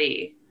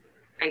heavy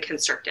and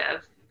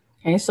constrictive.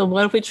 Okay, so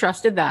what if we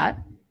trusted that?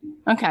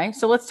 Okay,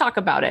 so let's talk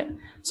about it.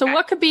 So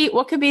what could be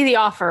the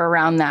offer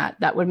around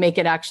that would make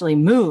it actually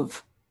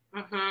move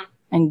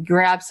and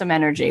grab some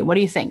energy? What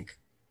do you think?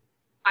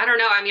 I don't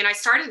know. I mean, I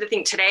started to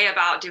think today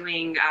about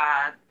doing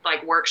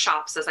like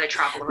workshops as I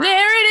travel around.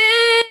 There it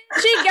is.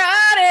 She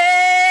got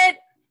it.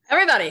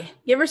 Everybody,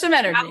 give her some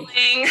energy.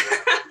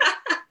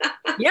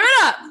 Give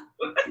it up.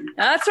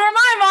 That's where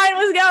my mind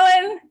was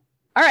going.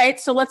 All right,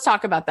 so let's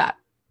talk about that.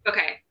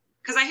 Okay.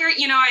 Because I hear,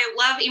 you know, I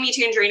love Amy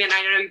Tangerine, and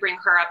I know you bring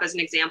her up as an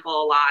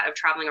example a lot of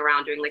traveling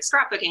around doing like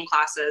scrapbooking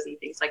classes and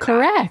things like that.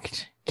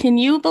 Correct. Can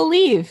you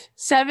believe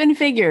 7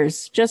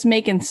 figures just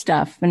making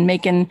stuff and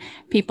making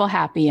people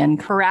happy and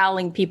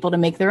corralling people to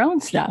make their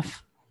own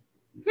stuff?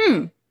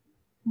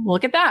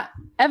 Look at that.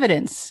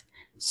 Evidence.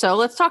 So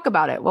let's talk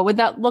about it. What would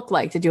that look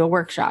like to do a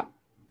workshop?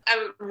 I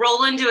would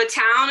roll into a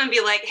town and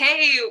be like,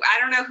 hey, I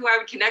don't know who I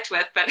would connect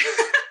with, but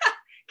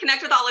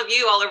connect with all of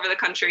you all over the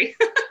country.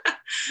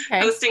 Okay.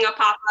 Hosting a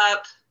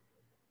pop-up.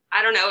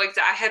 I don't know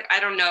I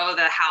don't know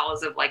the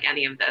hows of like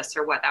any of this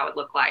or what that would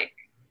look like.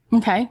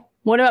 Okay.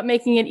 What about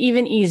making it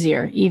even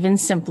easier, even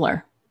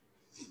simpler?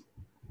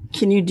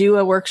 Can you do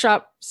a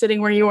workshop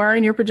sitting where you are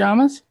in your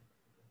pajamas?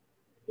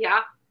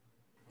 Yeah.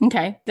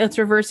 Okay. Let's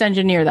reverse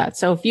engineer that.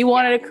 So if you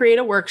wanted to create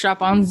a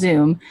workshop on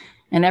Zoom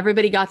and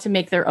everybody got to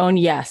make their own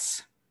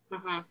yes,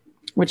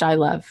 which I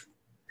love.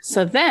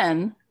 So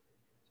then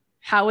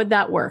how would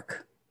that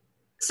work?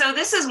 So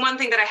this is one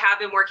thing that I have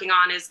been working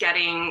on, is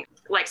getting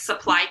like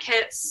supply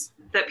kits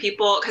that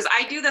people, because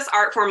I do this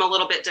art form a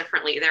little bit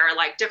differently. There are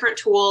like different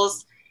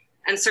tools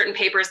and certain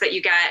papers that you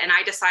get. And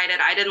I decided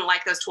I didn't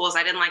like those tools.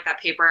 I didn't like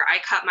that paper. I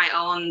cut my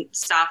own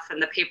stuff,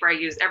 and the paper I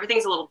use,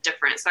 everything's a little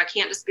different. So I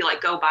can't just be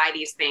like, go buy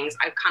these things.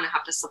 I kind of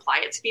have to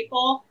supply it to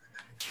people.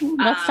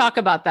 Let's talk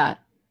about that.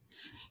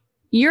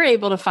 You're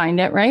able to find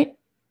it, right?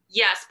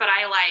 Yes, but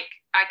I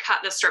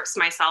cut the strips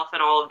myself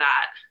and all of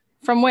that.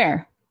 From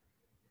where?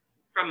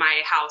 From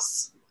my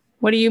house.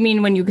 What do you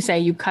mean when you say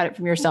you cut it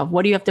from yourself?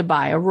 What do you have to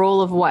buy? A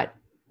roll of what?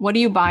 What are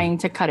you buying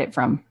to cut it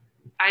from?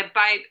 I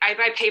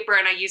buy paper,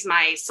 and I use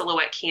my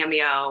Silhouette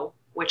Cameo,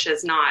 which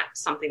is not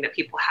something that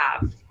people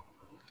have,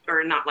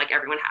 or not like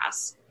everyone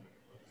has.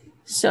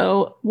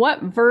 So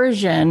what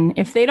version,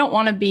 if they don't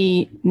want to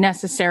be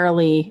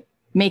necessarily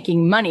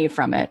making money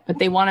from it, but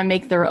they want to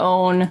make their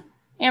own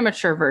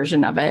amateur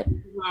version of it,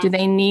 do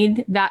they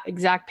need that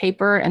exact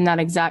paper and that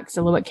exact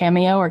Silhouette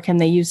Cameo, or can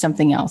they use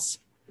something else?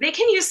 They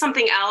can use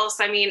something else.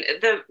 I mean,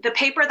 the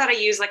paper that I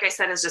use, like I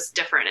said, is just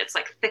different. It's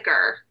like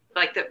thicker.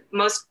 Like the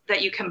most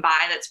that you can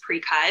buy that's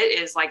pre-cut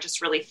is like just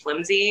really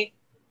flimsy.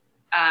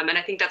 And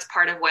I think that's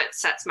part of what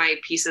sets my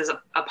pieces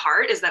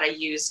apart, is that I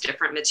use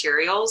different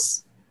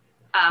materials.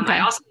 I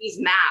also use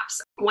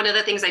maps. One of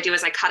the things I do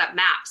is I cut up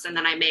maps, and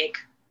then I make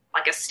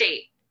like a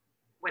state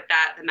with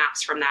the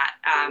maps from that.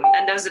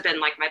 And those have been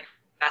like my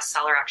best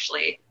seller,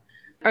 actually.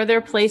 Are there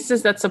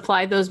places that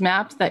supply those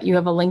maps that you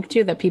have a link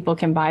to that people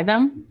can buy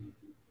them?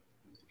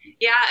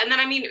 Yeah. And then,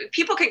 I mean,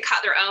 people can cut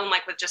their own,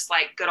 like with just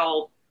like good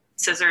old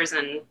scissors,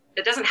 and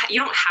it doesn't, you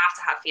don't have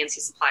to have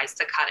fancy supplies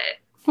to cut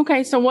it.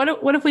 Okay. So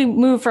what if we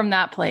move from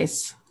that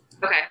place?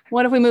 Okay.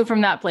 What if we move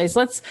from that place?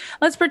 Let's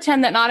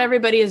pretend that not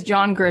everybody is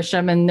John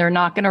Grisham, and they're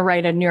not going to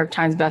write a New York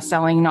Times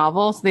best-selling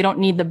novel. So they don't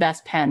need the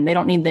best pen. They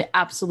don't need the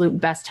absolute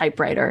best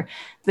typewriter.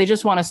 They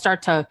just want to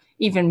start to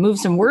even move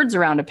some words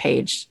around a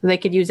page. They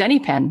could use any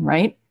pen,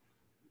 right?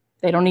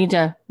 They don't need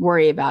to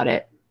worry about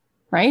it,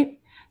 right?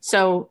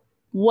 So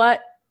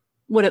what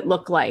would it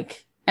look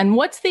like? And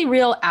what's the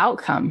real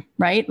outcome,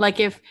 right? Like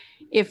if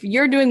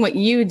you're doing what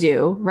you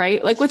do,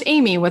 right? Like with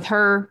Amy, with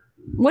her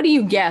what do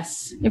you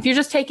guess? If you're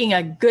just taking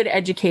a good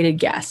educated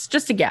guess,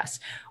 just a guess,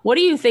 what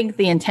do you think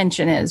the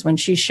intention is when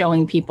she's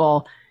showing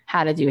people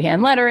how to do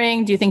hand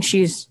lettering? Do you think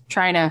she's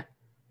trying to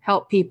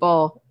help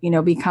people,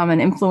 become an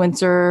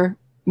influencer,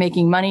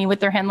 making money with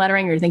their hand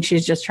lettering? Or do you think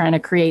she's just trying to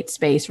create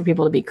space for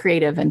people to be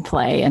creative and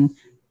play and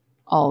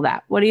all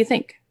that? What do you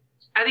think?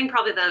 I think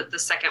probably the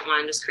second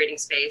one, just creating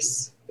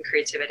space and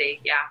creativity.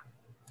 Yeah.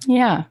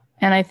 Yeah.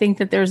 And I think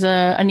that there's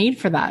a need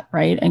for that,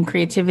 right? And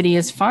creativity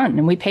is fun,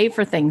 and we pay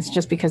for things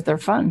just because they're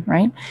fun,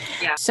 right?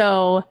 Yeah.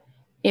 So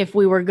if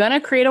we were going to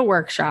create a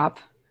workshop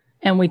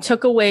and we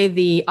took away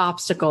the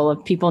obstacle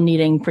of people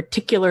needing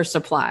particular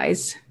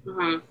supplies,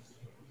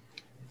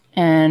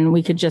 and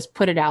we could just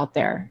put it out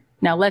there.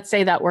 Now, let's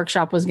say that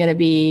workshop was going to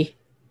be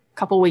a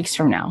couple weeks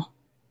from now.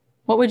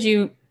 What would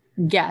you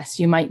guess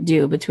you might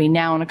do between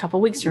now and a couple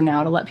weeks from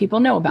now to let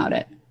people know about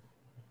it?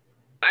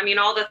 I mean,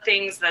 all the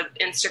things, the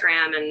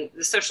Instagram and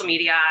the social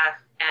media,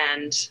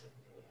 and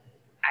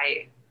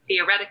I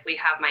theoretically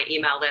have my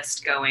email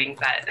list going,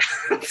 but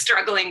I'm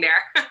struggling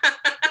there.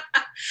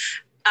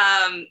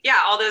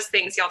 Yeah, all those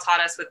things y'all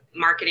taught us with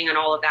marketing and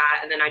all of that.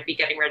 And then I'd be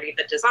getting ready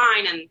the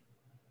design and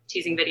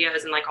teasing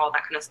videos and like all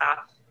that kind of stuff.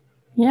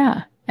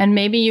 Yeah. And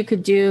maybe you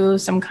could do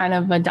some kind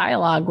of a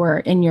dialogue where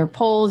in your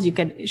polls, you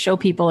could show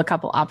people a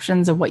couple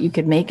options of what you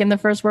could make in the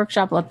first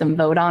workshop, let them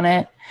vote on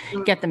it,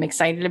 get them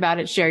excited about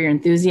it, share your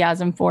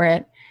enthusiasm for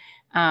it.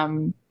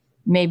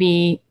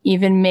 Maybe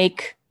even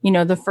make,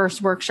 the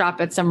first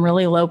workshop at some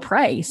really low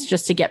price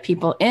just to get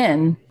people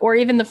in, or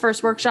even the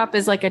first workshop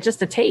is like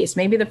just a taste.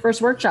 Maybe the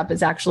first workshop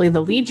is actually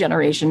the lead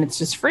generation. It's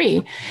just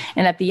free.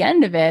 And at the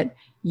end of it,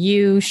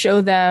 you show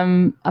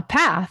them a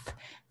path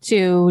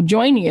to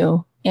join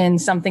you in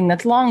something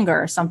that's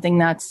longer, something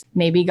that's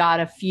maybe got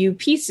a few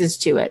pieces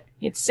to it.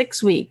 It's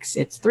 6 weeks,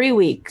 it's 3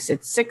 weeks,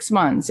 it's 6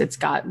 months, it's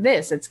got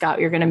this,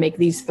 you're going to make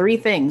these 3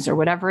 things or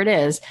whatever it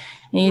is.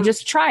 And you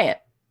just try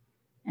it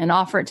and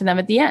offer it to them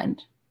at the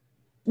end.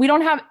 We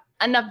don't have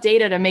enough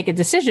data to make a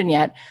decision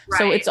yet. Right.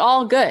 So it's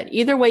all good.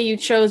 Either way you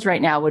chose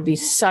right now would be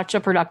such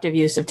a productive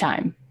use of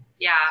time.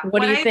 Yeah.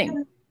 What do you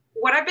think?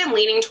 What I've been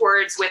leaning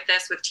towards with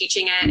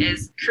teaching it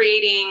is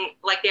creating,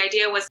 like the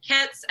idea was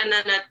kits and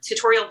then a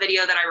tutorial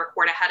video that I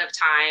record ahead of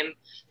time.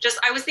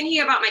 I was thinking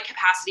about my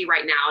capacity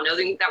right now,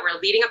 knowing that we're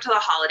leading up to the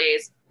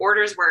holidays.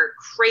 Orders were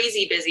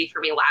crazy busy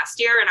for me last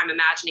year, and I'm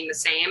imagining the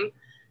same.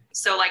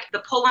 So like the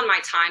pull on my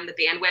time, the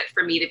bandwidth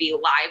for me to be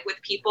live with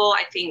people,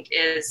 I think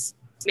is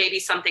maybe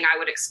something I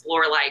would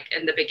explore like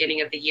in the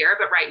beginning of the year.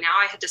 But right now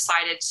I had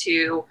decided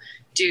to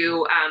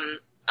do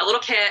a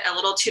little kit, a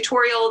little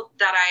tutorial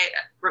that I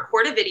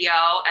record a video,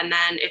 and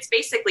then it's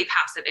basically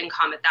passive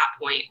income at that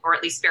point, or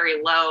at least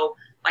very low.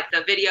 Like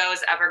the video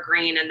is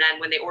evergreen, and then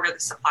when they order the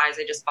supplies,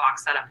 I just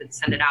box that up and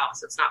send it out.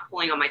 So it's not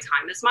pulling on my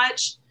time as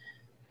much.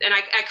 And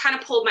I kind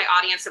of pulled my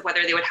audience of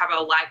whether they would have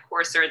a live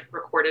course or a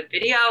recorded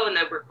video, and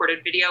the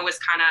recorded video was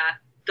kind of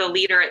the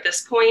leader at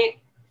this point.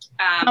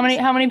 How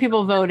many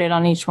people voted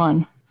on each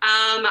one?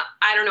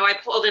 I don't know. I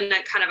pulled in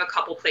kind of a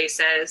couple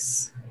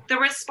places. The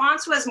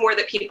response was more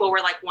that people were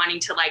like wanting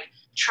to like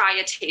try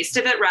a taste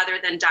of it rather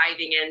than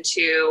diving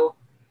into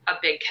a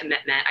big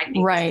commitment, I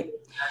think. Right.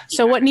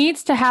 So what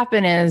needs to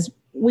happen is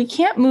we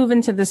can't move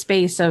into the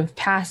space of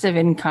passive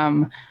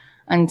income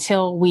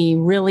until we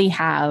really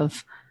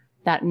have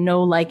that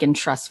know, like, and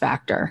trust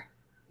factor.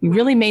 You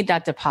really made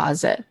that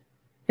deposit.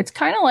 It's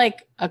kind of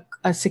like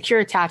a secure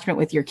attachment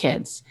with your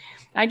kids.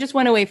 I just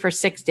went away for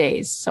 6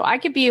 days, so I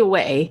could be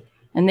away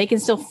and they can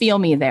still feel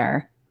me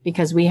there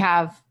because we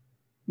have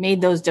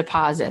made those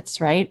deposits,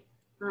 right?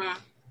 Mm-hmm.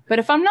 But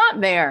if I'm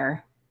not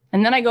there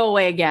and then I go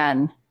away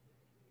again,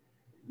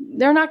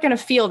 they're not going to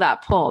feel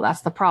that pull.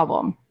 That's the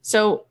problem.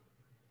 So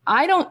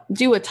I don't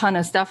do a ton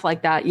of stuff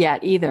like that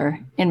yet either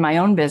in my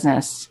own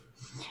business.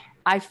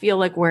 I feel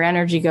like where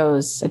energy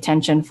goes,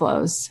 attention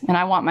flows, and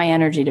I want my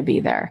energy to be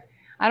there.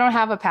 I don't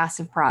have a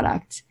passive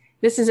product.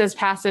 This is as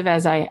passive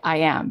as I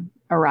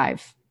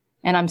arrive.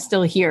 And I'm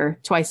still here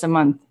twice a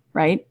month,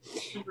 right?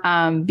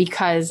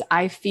 Because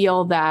I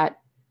feel that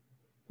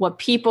what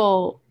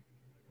people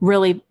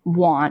really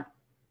want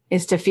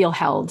is to feel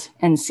held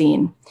and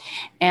seen.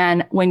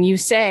 And when you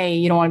say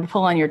you don't want to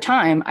pull on your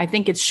time, I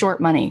think it's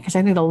short money, because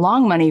I think the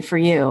long money for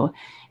you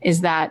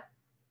is that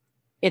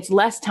it's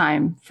less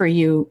time for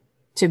you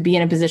to be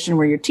in a position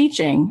where you're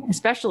teaching,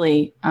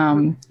 especially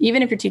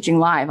even if you're teaching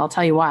live. I'll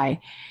tell you why.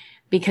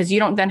 Because you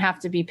don't then have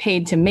to be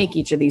paid to make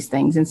each of these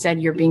things.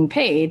 Instead, you're being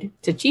paid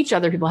to teach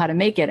other people how to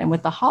make it. And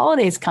with the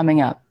holidays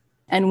coming up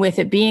and with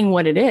it being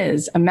what it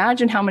is,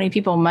 imagine how many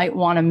people might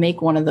want to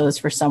make one of those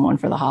for someone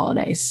for the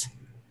holidays.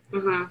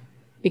 Mm-hmm.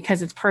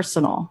 Because it's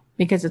personal,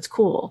 because it's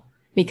cool,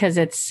 because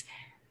it's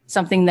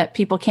something that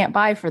people can't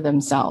buy for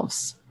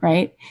themselves,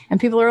 right? And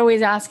people are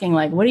always asking,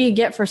 like, what do you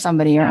get for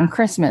somebody or on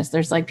Christmas?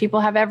 There's like,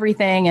 people have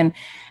everything. And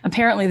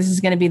apparently this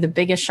is going to be the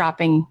biggest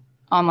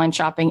online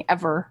shopping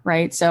ever,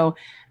 right? So,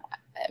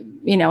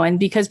 and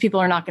because people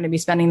are not going to be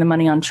spending the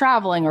money on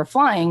traveling or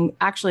flying,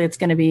 actually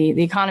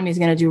the economy is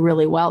going to do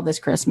really well this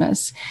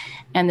Christmas.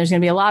 And there's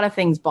going to be a lot of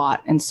things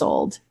bought and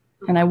sold.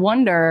 And I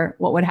wonder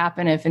what would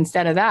happen if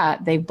instead of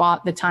that, they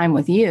bought the time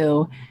with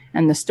you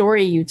and the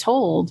story you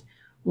told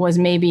was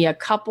maybe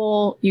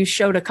you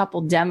showed a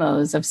couple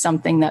demos of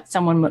something that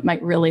someone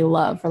might really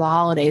love for the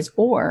holidays,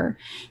 or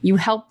you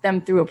helped them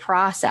through a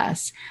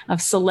process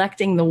of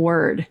selecting the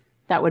word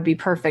that would be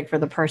perfect for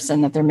the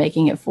person that they're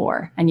making it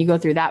for. And you go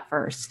through that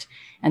first.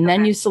 And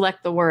then you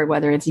select the word,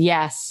 whether it's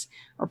yes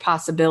or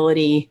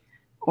possibility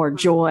or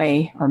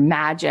joy or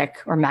magic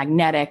or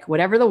magnetic,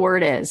 whatever the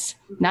word is.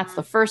 And that's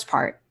the first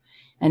part.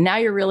 And now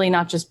you're really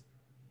not just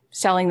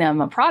selling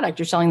them a product,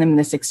 you're selling them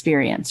this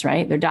experience,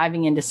 right? They're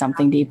diving into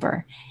something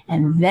deeper.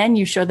 And then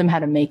you show them how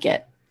to make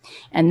it.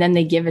 And then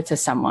they give it to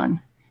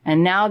someone.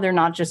 And now they're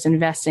not just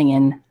investing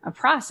in a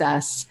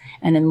process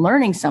and in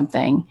learning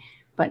something,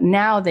 but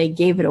now they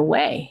gave it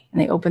away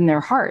and they opened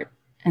their heart.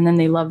 And then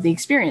they love the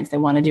experience. They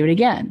want to do it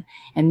again.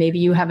 And maybe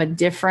you have a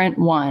different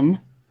one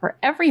for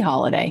every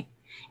holiday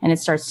and it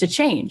starts to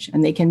change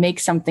and they can make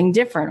something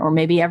different, or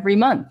maybe every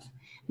month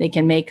they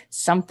can make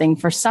something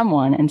for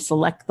someone and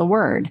select the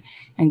word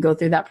and go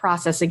through that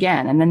process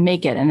again and then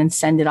make it and then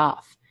send it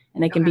off.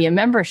 And it can be a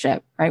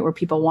membership, right? Where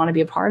people want to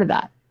be a part of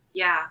that.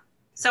 Yeah.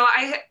 So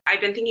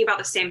I've been thinking about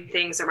the same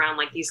things around,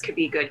 like, these could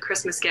be good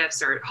Christmas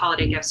gifts or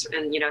holiday gifts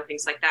and,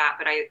 things like that.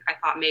 But I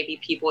thought maybe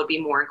people would be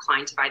more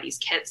inclined to buy these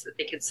kits that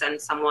they could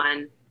send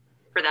someone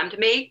for them to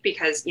make,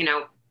 because,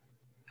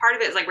 part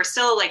of it is like, we're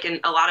still like,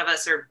 a lot of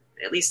us are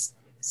at least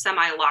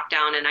semi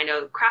lockdown. And I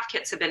know craft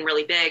kits have been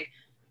really big.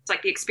 It's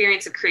like the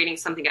experience of creating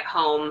something at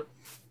home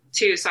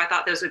too. So I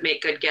thought those would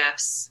make good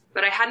gifts,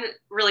 but I hadn't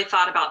really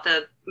thought about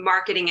the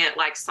marketing it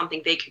like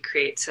something they could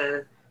create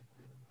to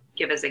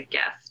give as a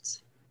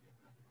gift.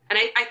 And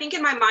I think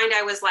in my mind,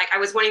 I was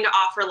wanting to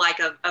offer like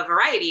a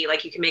variety,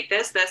 like you can make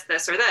this,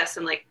 or this,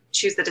 and like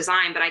choose the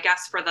design. But I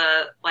guess for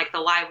the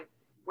live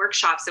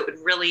workshops, it would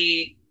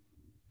really,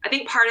 I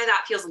think part of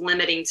that feels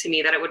limiting to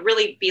me, that it would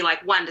really be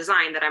like one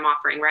design that I'm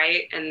offering,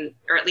 right?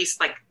 Or at least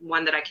like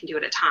one that I can do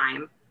at a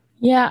time.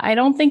 Yeah, I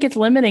don't think it's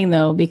limiting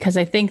though, because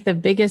I think the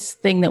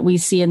biggest thing that we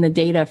see in the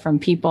data from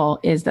people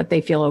is that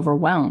they feel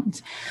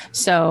overwhelmed.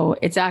 So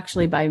it's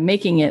actually by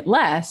making it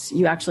less,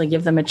 you actually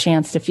give them a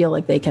chance to feel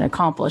like they can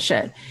accomplish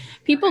it.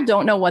 People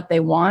don't know what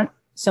they want.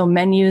 So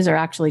menus are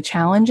actually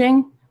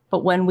challenging.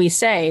 But when we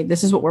say,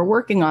 this is what we're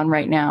working on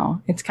right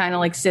now, it's kind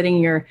of like sitting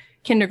your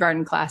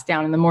kindergarten class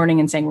down in the morning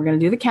and saying, we're going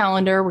to do the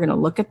calendar, we're going to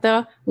look at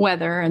the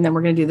weather, and then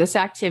we're going to do this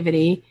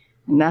activity.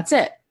 And that's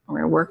it. We're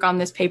going to work on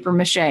this paper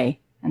mache.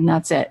 And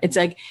that's it. It's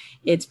like,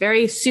 it's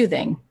very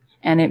soothing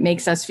and it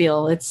makes us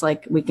feel it's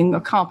like we can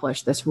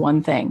accomplish this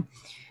one thing.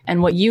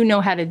 And what you know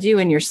how to do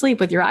in your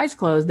sleep with your eyes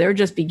closed, they're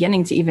just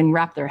beginning to even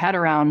wrap their head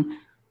around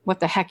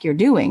what the heck you're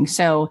doing.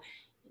 So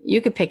you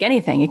could pick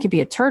anything. It could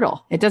be a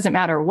turtle. It doesn't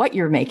matter what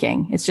you're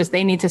making. It's just,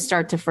 they need to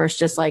start to first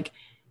just like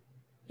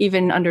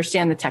even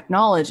understand the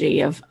technology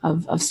of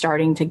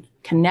starting to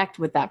connect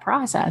with that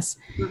process.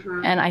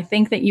 Mm-hmm. And I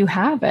think that you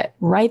have it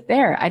right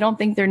there. I don't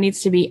think there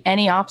needs to be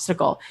any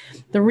obstacle.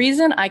 The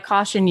reason I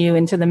caution you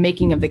into the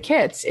making of the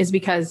kits is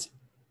because,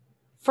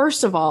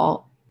 first of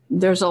all,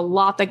 there's a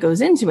lot that goes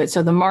into it.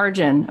 So the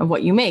margin of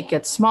what you make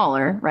gets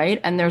smaller,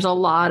 right? And there's a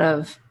lot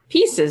of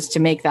pieces to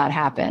make that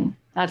happen.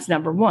 That's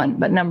number one.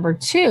 But number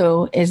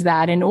two is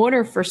that in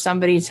order for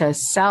somebody to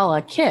sell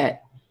a kit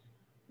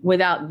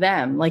without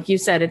them, like you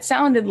said, it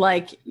sounded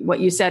like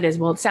what you said is,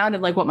 well, it sounded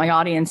like what my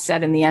audience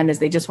said in the end is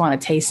they just want a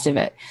taste of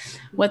it.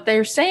 What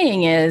they're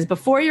saying is,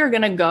 before you're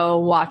going to go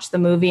watch the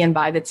movie and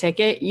buy the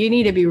ticket, you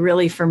need to be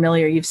really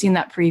familiar. You've seen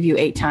that preview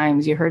 8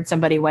 times. You heard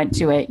somebody went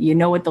to it. You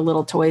know what the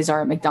little toys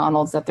are at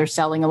McDonald's that they're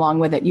selling along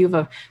with it. You have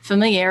a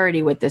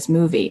familiarity with this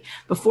movie.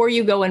 Before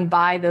you go and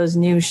buy those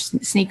new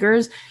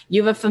sneakers,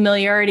 you have a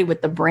familiarity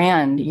with the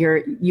brand.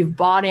 You've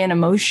bought in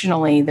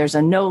emotionally. There's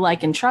a know,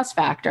 like, and trust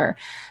factor.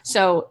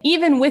 So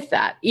even with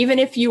that, even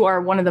if you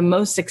are one of the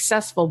most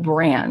successful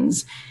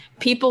brands,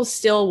 people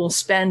still will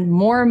spend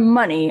more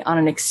money on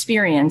an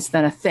experience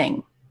than a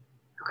thing.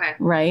 Okay.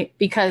 Right?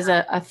 Because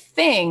a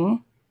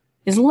thing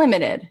is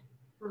limited,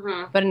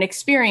 mm-hmm. but an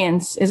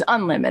experience is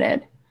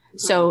unlimited. Mm-hmm.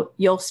 So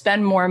you'll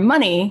spend more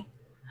money.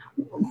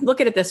 Look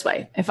at it this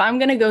way. If I'm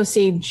going to go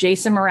see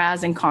Jason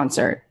Mraz in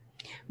concert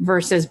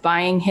versus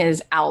buying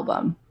his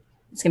album,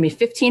 it's going to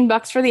be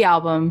 $15 for the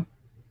album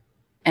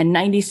and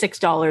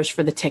 $96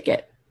 for the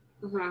ticket.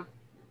 Mm-hmm.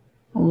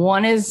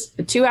 One is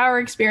a 2-hour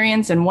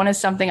experience and one is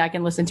something I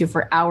can listen to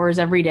for hours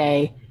every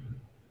day.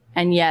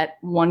 And yet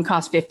one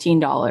costs $15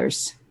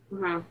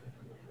 mm-hmm.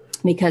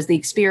 because the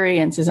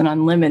experience is an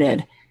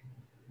unlimited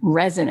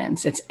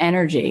resonance. It's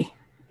energy.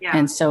 Yeah.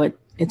 And so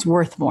it's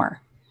worth more.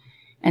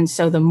 And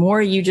so the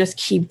more you just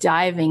keep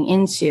diving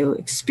into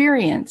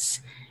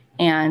experience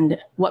and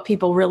what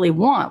people really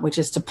want, which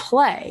is to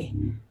play,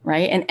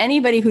 right? And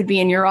anybody who'd be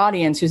in your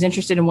audience who's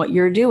interested in what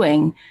you're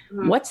doing,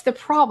 mm-hmm. what's the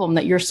problem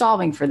that you're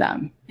solving for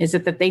them? Is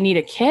it that they need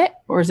a kit,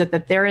 or is it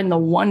that they're in the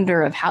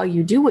wonder of how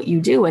you do what you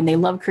do and they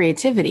love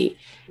creativity?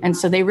 And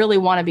so they really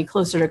want to be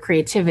closer to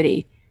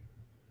creativity.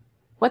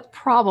 What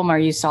problem are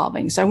you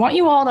solving? So I want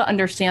you all to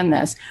understand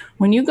this.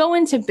 When you go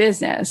into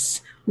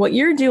business, what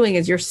you're doing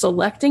is you're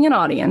selecting an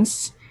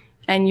audience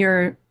and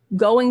you're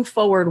going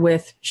forward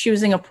with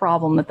choosing a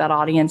problem that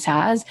audience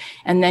has,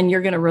 and then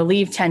you're going to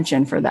relieve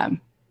tension for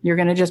them. You're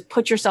going to just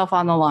put yourself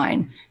on the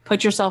line,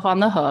 put yourself on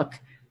the hook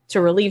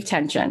to relieve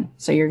tension.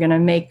 So you're going to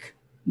make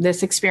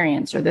this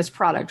experience or this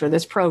product or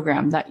this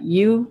program that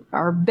you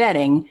are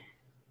betting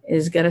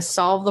is going to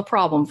solve the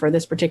problem for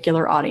this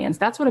particular audience.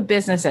 That's what a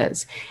business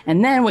is.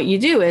 And then what you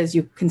do is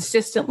you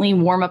consistently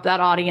warm up that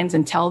audience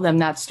and tell them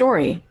that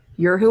story.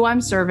 You're who I'm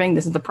serving.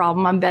 This is the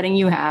problem I'm betting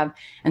you have.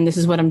 And this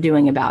is what I'm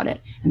doing about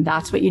it. And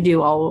that's what you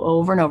do all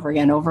over and over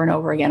again, over and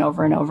over again,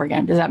 over and over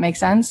again. Does that make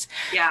sense?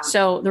 Yeah.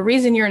 So the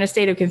reason you're in a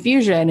state of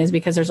confusion is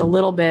because there's a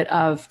little bit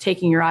of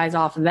taking your eyes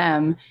off of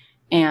them.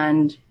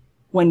 And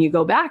when you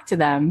go back to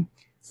them,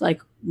 it's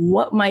like,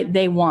 what might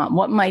they want?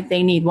 What might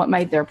they need? What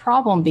might their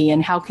problem be?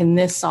 And how can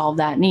this solve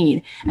that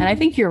need? And I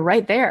think you're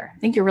right there. I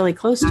think you're really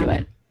close to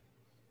it.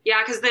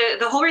 Yeah, because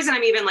the whole reason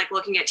I'm even like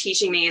looking at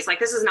teaching these, like,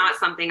 this is not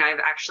something I've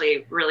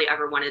actually really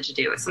ever wanted to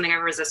do. It's something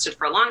I've resisted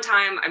for a long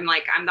time. I'm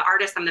the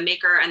artist, I'm the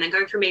maker, and then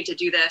going through Made to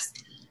Do This,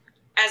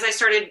 as I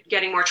started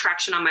getting more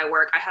traction on my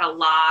work, I had a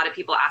lot of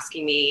people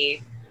asking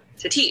me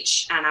to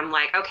teach. And I'm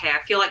like, okay,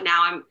 I feel like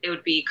now it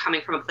would be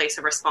coming from a place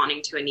of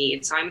responding to a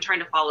need. So I'm trying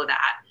to follow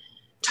that.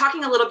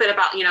 Talking a little bit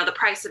about, the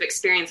price of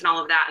experience and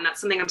all of that. And that's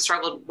something I've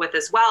struggled with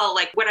as well.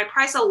 Like, would I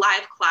price a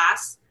live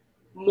class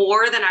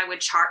more than I would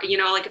charge,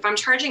 like if I'm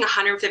charging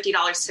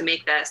 $150 to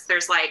make this,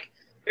 there's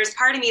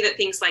part of me that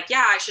thinks like,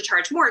 yeah, I should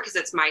charge more because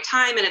it's my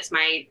time and it's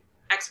my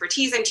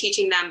expertise I'm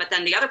teaching them. But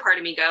then the other part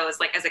of me goes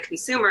like, as a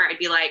consumer, I'd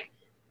be like,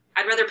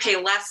 I'd rather pay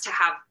less to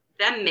have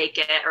them make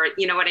it, or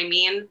you know what I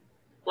mean?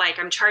 Like,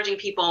 I'm charging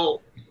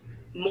people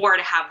more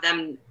to have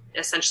them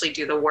essentially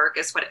do the work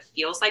is what it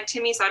feels like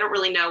to me. So I don't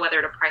really know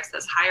whether to price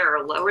this higher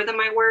or lower than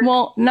my work.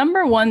 Well,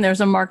 number one,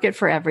 there's a market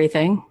for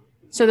everything.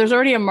 So there's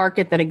already a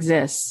market that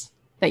exists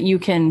that you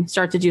can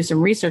start to do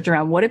some research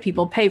around. What do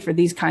people pay for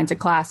these kinds of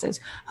classes?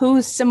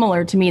 Who's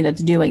similar to me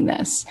that's doing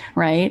this,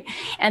 right?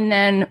 And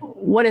then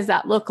what does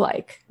that look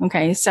like?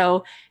 Okay,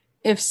 so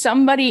if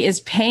somebody is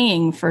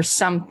paying for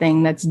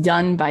something that's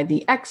done by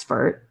the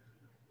expert,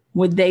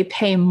 would they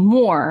pay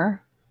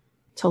more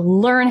to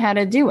learn how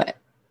to do it?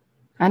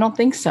 I don't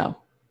think so,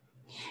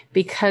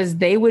 because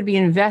they would be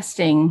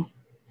investing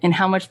in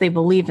how much they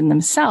believe in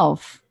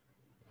themselves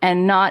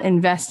and not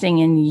investing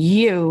in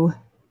you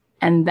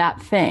and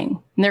that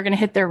thing. And they're going to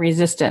hit their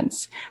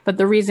resistance. But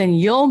the reason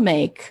you'll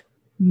make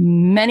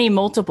many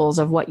multiples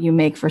of what you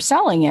make for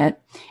selling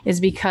it is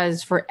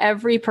because for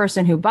every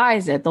person who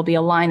buys it, there'll be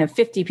a line of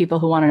 50 people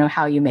who want to know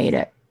how you made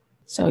it.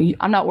 So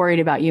I'm not worried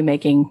about you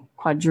making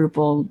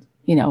quadruple,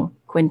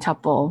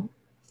 quintuple,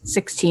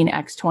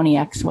 16x,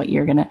 20x what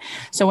you're going to.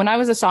 So when I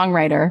was a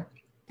songwriter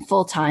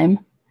full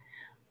time,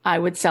 I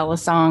would sell a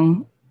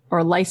song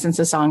or license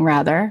a song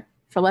rather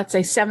for, let's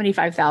say,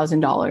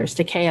 $75,000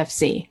 to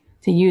KFC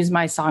to use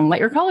my song, Let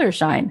Your Colors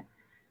Shine.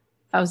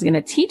 If I was going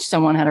to teach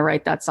someone how to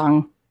write that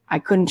song, I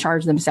couldn't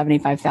charge them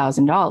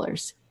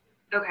 $75,000.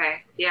 Okay.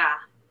 Yeah.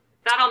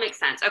 That all makes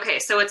sense. Okay.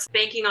 So it's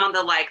banking on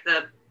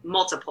the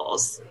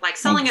multiples, like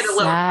selling it at a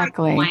lower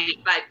price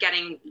point, but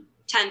getting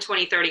 10,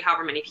 20, 30,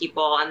 however many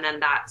people. And then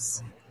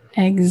that's.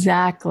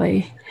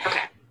 Exactly. Okay.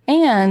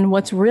 And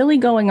what's really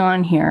going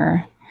on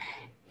here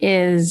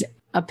is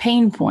a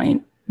pain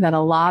point that a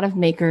lot of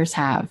makers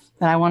have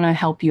that I want to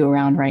help you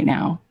around right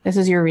now. This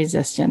is your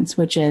resistance,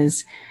 which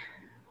is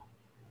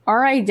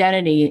our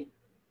identity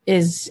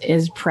is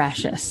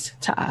precious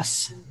to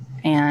us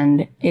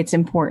and it's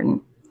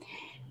important.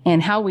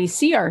 And how we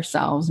see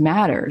ourselves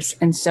matters.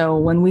 And so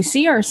when we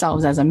see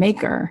ourselves as a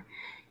maker,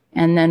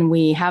 and then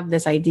we have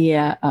this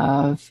idea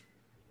of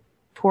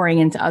pouring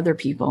into other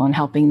people and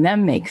helping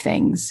them make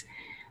things,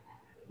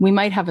 we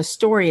might have a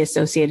story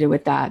associated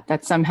with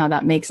that somehow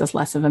that makes us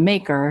less of a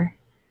maker.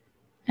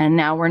 And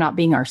now we're not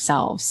being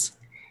ourselves.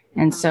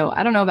 And so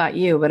I don't know about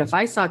you, but if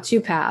I saw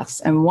two paths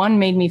and one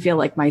made me feel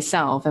like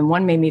myself and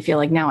one made me feel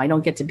like now I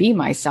don't get to be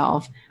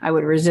myself, I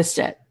would resist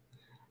it.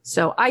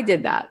 So I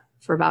did that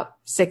for about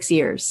 6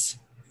 years.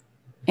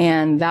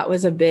 And that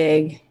was a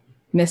big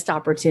missed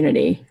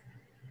opportunity.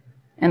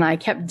 And I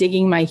kept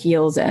digging my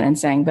heels in and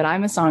saying, but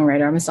I'm a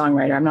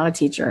songwriter. I'm not a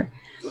teacher.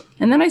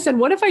 And then I said,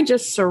 what if I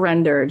just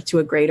surrendered to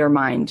a greater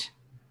mind,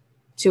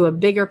 to a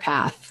bigger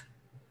path?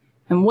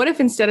 And what if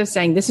instead of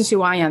saying, this is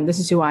who I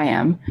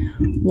am,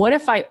 what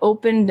if I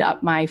opened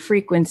up my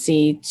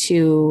frequency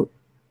to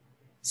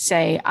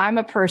say, I'm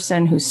a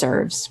person who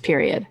serves,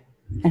 period.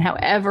 And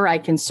however I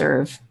can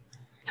serve,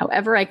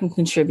 however I can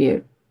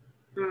contribute,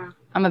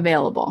 I'm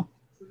available.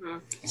 Mm-hmm.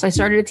 So I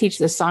started to teach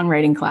this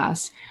songwriting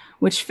class,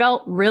 which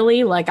felt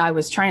really like I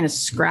was trying to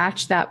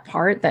scratch that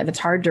part that it's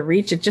hard to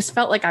reach. It just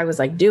felt like I was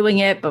doing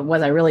it, but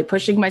was I really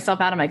pushing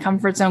myself out of my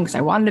comfort zone because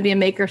I wanted to be a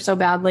maker so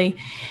badly?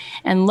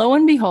 And lo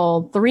and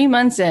behold, 3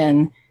 months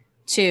in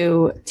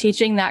to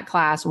teaching that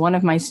class, one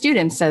of my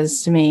students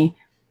says to me,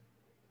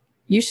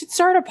 you should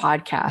start a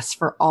podcast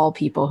for all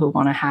people who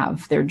want to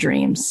have their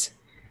dreams.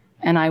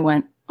 And I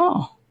went,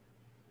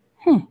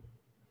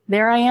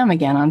 there I am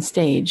again on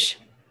stage,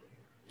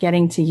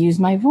 getting to use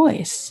my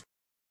voice.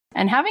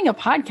 And having a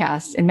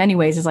podcast in many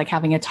ways is like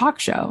having a talk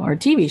show or a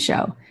TV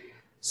show.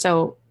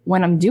 So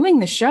when I'm doing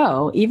the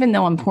show, even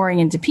though I'm pouring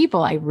into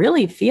people, I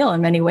really feel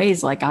in many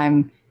ways like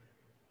I'm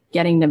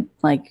getting to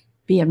like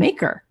be a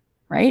maker,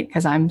 right?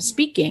 Because I'm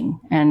speaking,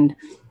 and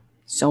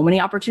so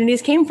many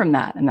opportunities came from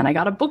that. And then I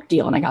got a book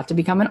deal and I got to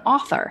become an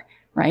author,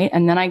 right?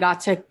 And then I got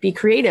to be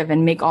creative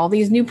and make all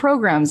these new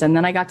programs. And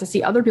then I got to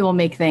see other people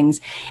make things.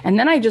 And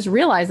then I just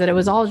realized that it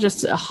was all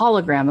just a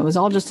hologram. It was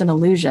all just an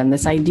illusion.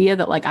 This idea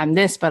that like, I'm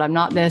this, but I'm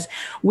not this.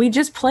 We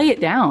just play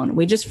it down.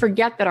 We just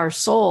forget that our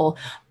soul,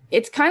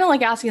 it's kind of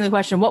like asking the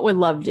question, what would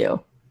love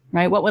do?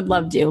 Right? What would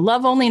love do?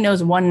 Love only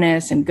knows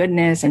oneness and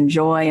goodness and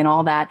joy and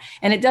all that.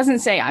 And it doesn't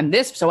say I'm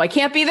this, so I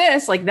can't be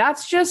this. Like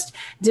that's just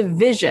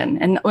division.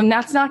 And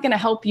that's not going to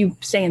help you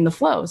stay in the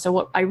flow. So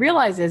what I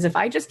realize is if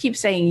I just keep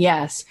saying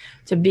yes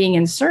to being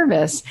in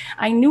service,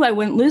 I knew I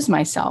wouldn't lose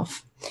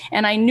myself.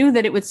 And I knew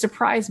that it would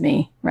surprise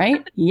me,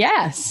 right?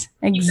 Yes,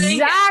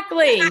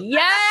 exactly.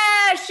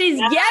 Yes, she's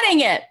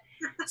getting it.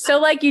 So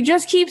like you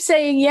just keep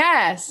saying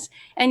yes.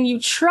 And you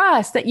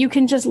trust that you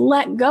can just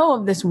let go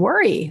of this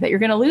worry that you're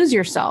going to lose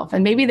yourself.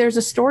 And maybe there's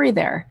a story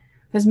there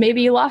because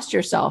maybe you lost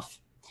yourself.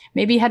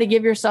 Maybe you had to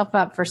give yourself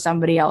up for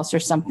somebody else or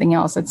something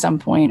else at some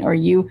point, or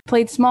you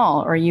played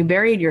small or you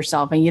buried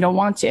yourself and you don't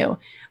want to.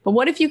 But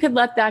what if you could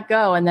let that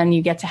go and then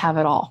you get to have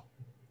it all?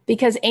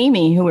 Because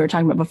Amy, who we were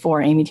talking about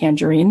before, Amy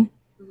Tangerine,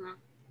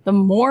 the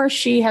more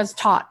she has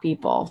taught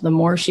people, the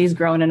more she's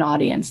grown an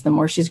audience. The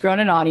more she's grown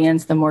an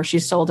audience, the more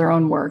she's sold her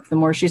own work. The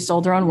more she's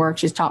sold her own work,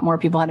 she's taught more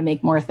people how to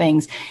make more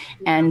things.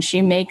 And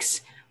she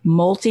makes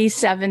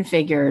multi-seven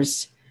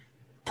figures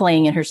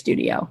playing in her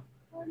studio.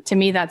 To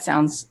me, that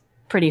sounds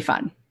pretty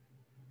fun.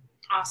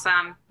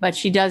 Awesome. But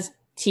she does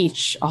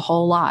teach a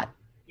whole lot.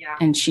 Yeah.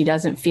 And she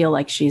doesn't feel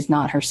like she's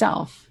not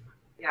herself.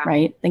 Yeah.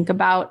 Right? Think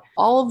about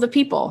all of the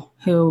people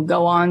who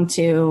go on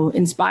to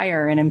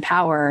inspire and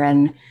empower,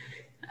 and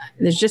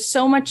there's just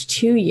so much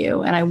to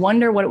you. And I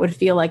wonder what it would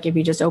feel like if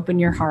you just open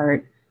your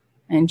heart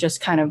and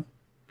just kind of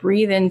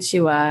breathe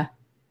into a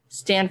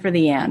stand for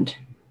the and,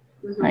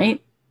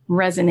 right?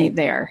 Resonate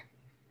there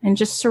and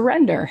just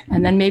surrender.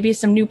 And then maybe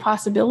some new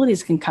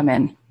possibilities can come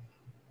in.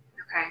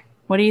 Okay.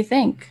 What do you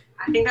think?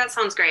 I think that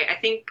sounds great. I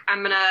think I'm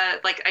going to,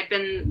 like, I've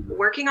been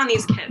working on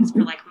these kits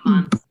for like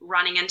months,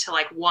 running into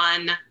like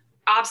one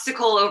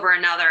obstacle over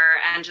another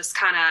and just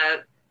kind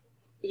of,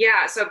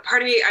 yeah. So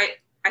part of me,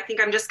 I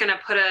think I'm just going to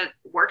put a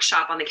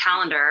workshop on the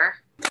calendar.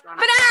 Put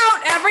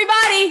out,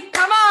 everybody.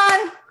 Come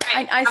on.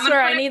 Right. I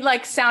swear I need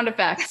like sound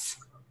effects.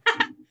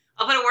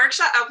 I'll put a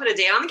workshop. I'll put a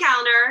date on the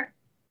calendar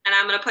and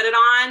I'm going to put it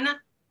on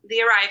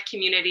the Arrive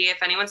community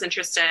if anyone's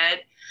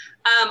interested.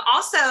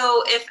 Also,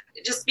 if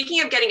just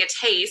speaking of getting a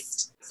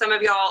taste, some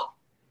of y'all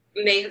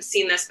may have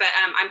seen this, but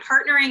I'm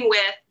partnering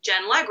with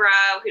Jen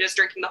Legra, who does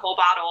Drinking the Whole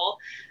Bottle.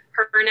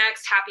 Her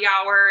next happy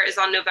hour is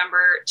on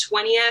November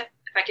 20th.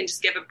 If I can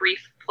just give a brief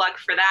plug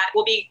for that,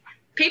 we'll be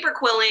paper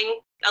quilling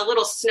a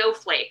little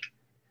snowflake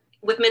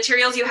with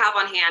materials you have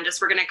on hand.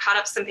 Just we're going to cut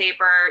up some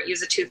paper,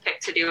 use a toothpick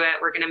to do it.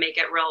 We're going to make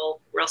it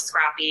real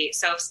scrappy.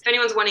 So if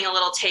anyone's wanting a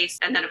little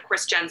taste, and then of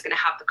course Jen's going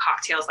to have the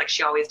cocktails like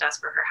she always does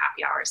for her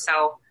happy hour.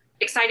 So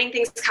exciting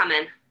things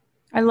coming.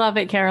 I love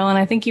it, Carolyn.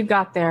 I think you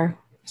got there.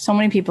 So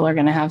many people are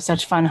going to have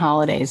such fun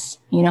holidays.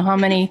 You know how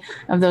many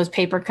of those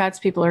paper cuts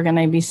people are going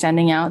to be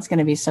sending out? It's going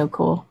to be so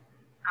cool.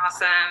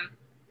 Awesome.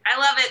 I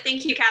love it.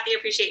 Thank you, Kathy.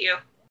 Appreciate you.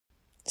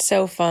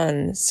 So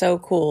fun, so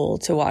cool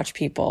to watch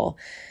people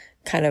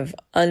kind of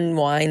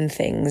unwind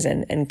things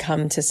and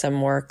come to some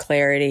more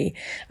clarity.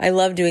 I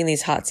love doing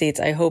these hot seats.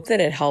 I hope that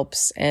it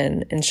helps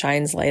and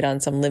shines light on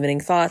some limiting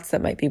thoughts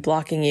that might be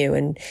blocking you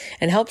and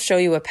helps show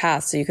you a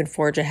path so you can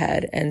forge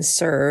ahead and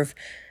serve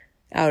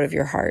out of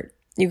your heart.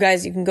 You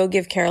guys, you can go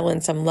give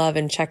Carolyn some love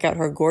and check out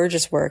her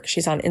gorgeous work.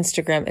 She's on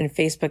Instagram and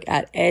Facebook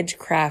at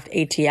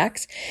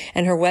EdgeCraftATX,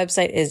 and her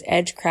website is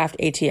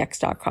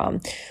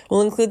edgecraftatx.com.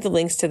 We'll include the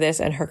links to this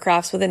and her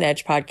Crafts with an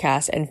Edge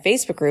podcast and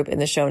Facebook group in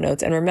the show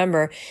notes. And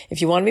remember, if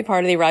you want to be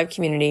part of the Arrive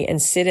community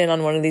and sit in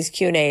on one of these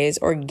Q&As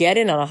or get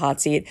in on a hot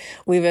seat,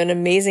 we have an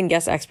amazing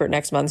guest expert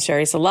next month,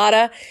 Sherry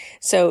Salata.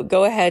 So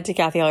go ahead to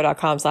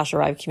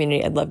kathyheller.com/Arrive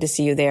community. I'd love to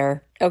see you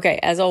there. Okay,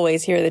 as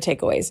always, here are the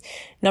takeaways.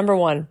 Number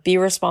 1, be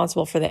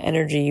responsible for the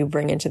energy you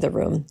bring into the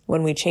room.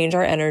 When we change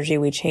our energy,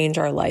 we change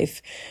our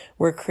life.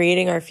 We're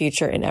creating our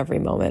future in every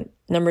moment.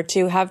 Number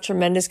 2, have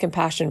tremendous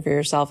compassion for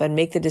yourself and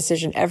make the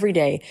decision every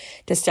day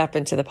to step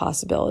into the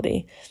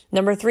possibility.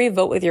 Number 3,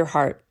 vote with your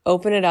heart.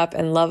 Open it up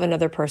and love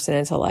another person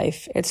into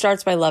life. It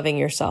starts by loving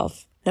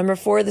yourself. Number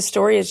 4, the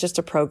story is just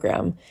a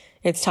program.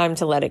 It's time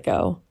to let it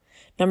go.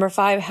 Number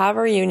 5, have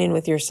a reunion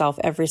with yourself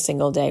every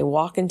single day.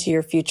 Walk into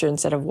your future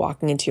instead of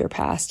walking into your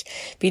past.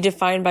 Be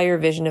defined by your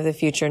vision of the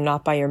future,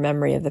 not by your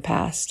memory of the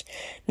past.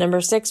 Number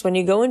 6, when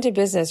you go into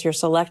business, you're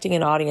selecting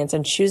an audience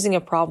and choosing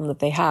a problem that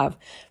they have.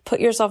 Put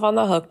yourself on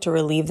the hook to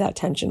relieve that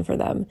tension for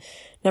them.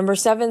 Number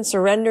 7,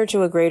 surrender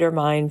to a greater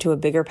mind, to a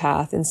bigger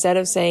path. Instead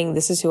of saying,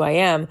 this is who I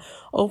am,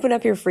 open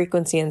up your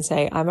frequency and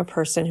say, I'm a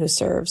person who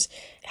serves.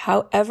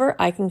 However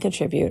I can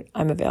contribute,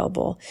 I'm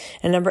available.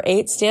 And number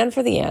 8, stand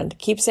for the and.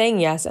 Keep saying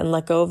yes and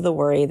let go of the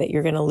worry that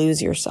you're going to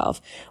lose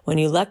yourself. When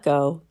you let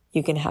go,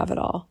 you can have it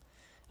all.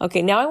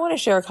 Okay, now I want to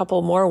share a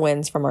couple more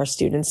wins from our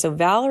students. So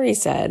Valerie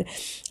said,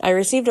 I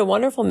received a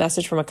wonderful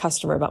message from a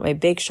customer about my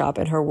bake shop,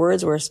 and her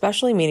words were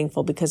especially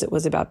meaningful because it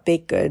was about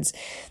baked goods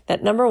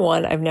that, number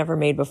 1, I've never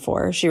made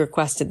before. She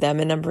requested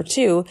them. And number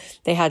 2,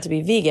 they had to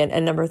be vegan.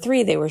 And number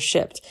 3, they were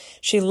shipped.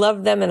 She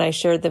loved them, and I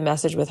shared the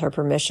message with her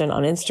permission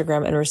on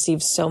Instagram and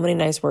received so many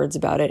nice words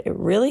about it. It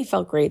really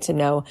felt great to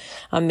know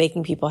I'm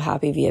making people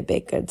happy via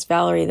baked goods.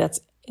 Valerie, that's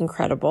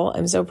incredible.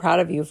 I'm so proud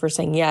of you for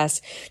saying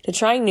yes to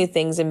trying new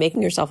things and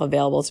making yourself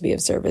available to be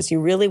of service. You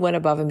really went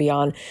above and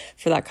beyond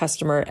for that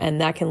customer, and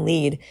that can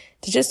lead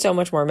to just so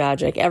much more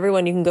magic.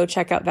 Everyone, you can go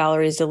check out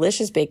Valerie's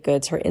delicious baked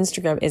goods. Her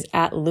Instagram is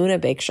 @Luna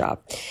Bake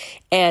Shop.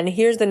 And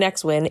here's the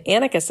next win.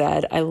 Annika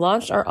said, I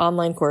launched our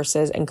online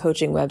courses and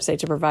coaching website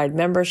to provide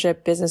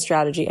membership, business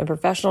strategy, and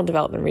professional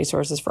development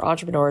resources for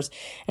entrepreneurs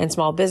and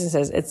small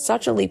businesses. It's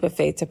such a leap of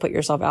faith to put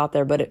yourself out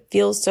there, but it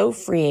feels so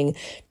freeing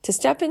to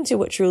step into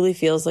what truly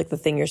feels like the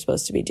thing you're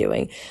supposed to be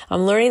doing.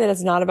 I'm learning that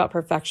it's not about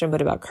perfection,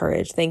 but about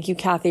courage. Thank you,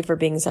 Kathy, for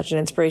being such an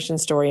inspiration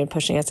story and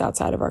pushing us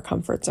outside of our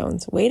comfort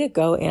zones. Way to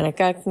go,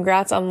 Annika.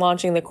 Congrats on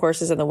launching the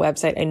courses and the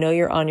website. I know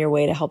you're on your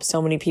way to help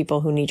so many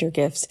people who need your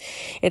gifts.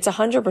 It's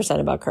 100%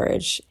 about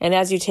courage. And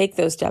as you take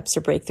those steps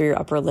to break through your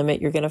upper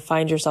limit, you're going to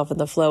find yourself in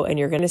the flow, and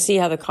you're going to see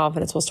how the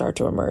confidence will start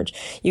to emerge.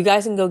 You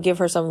guys can go give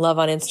her some love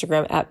on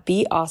Instagram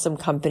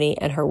 @BeAwesomeCompany,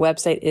 and her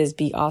website is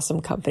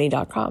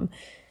beawesomecompany.com.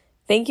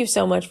 Thank you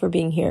so much for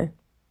being here.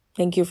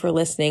 Thank you for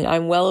listening.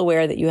 I'm well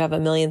aware that you have a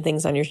million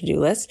things on your to-do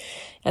list,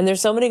 and there's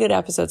so many good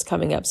episodes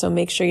coming up. So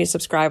make sure you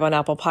subscribe on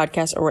Apple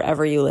Podcasts or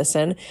wherever you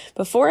listen.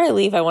 Before I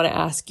leave, I want to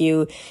ask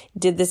you,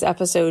 did this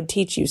episode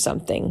teach you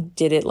something?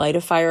 Did it light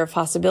a fire of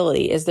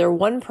possibility? Is there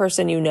one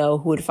person you know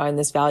who would find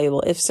this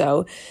valuable? If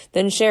so,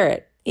 then share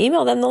it.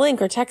 Email them the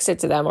link or text it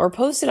to them or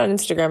post it on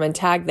Instagram and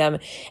tag them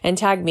and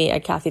tag me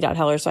at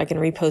Kathy.Heller so I can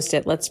repost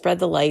it. Let's spread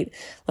the light.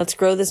 Let's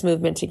grow this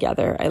movement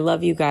together. I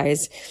love you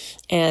guys.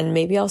 And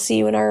maybe I'll see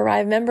you in our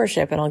Arrive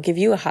membership and I'll give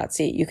you a hot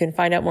seat. You can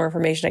find out more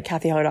information at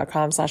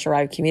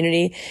KathyHeller.com/Arrive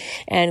community,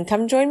 and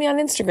come join me on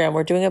Instagram.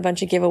 We're doing a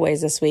bunch of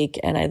giveaways this week,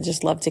 and I'd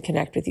just love to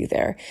connect with you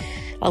there.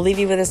 I'll leave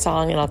you with a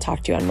song, and I'll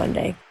talk to you on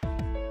Monday.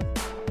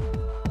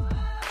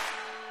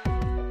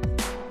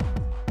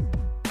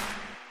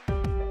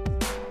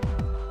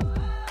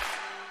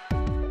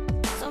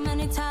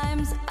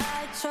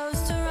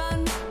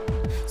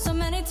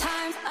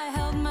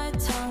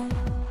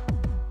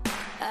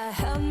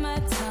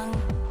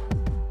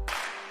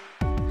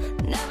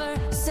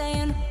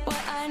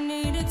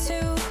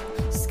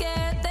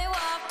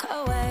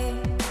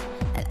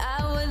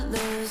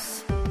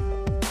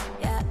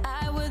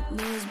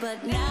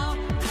 But now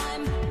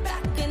I'm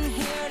back in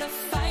here to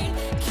fight.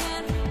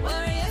 Can't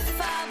worry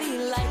if I'll be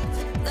like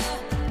the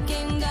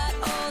game got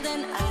old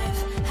and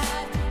I've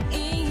had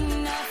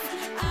enough.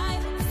 I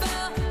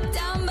fell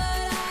down but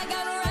I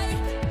got right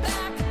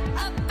back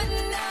up, and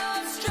now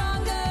I'm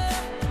stronger,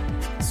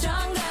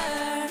 stronger.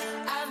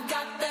 I've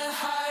got the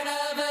heart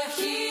of a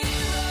hero,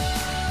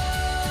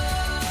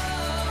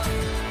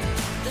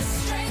 the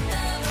strength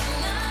of a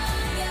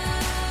lion.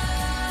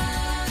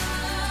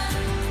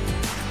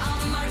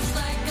 I'll march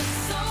like a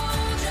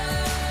soldier,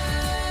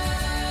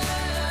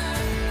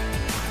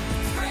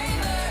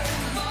 braver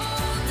and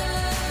bolder.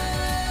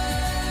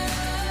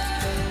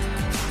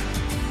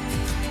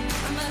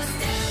 I'm gonna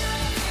stand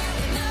right here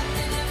with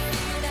nothing to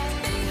fear. That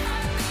big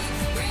heartbeat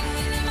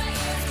ringing in my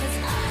ears, 'cause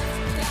I've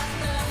got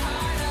the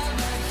heart of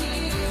a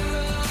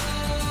hero.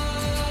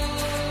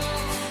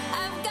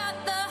 I've got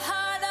the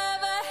heart of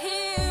a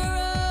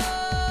hero.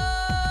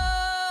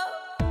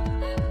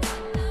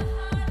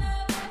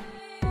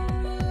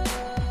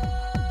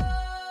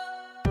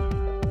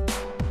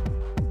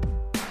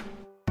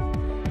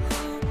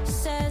 Who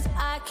says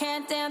I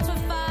can't dance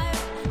with fire?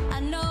 I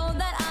know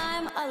that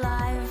I'm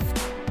alive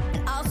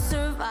and I'll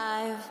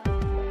survive.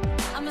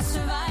 I'm a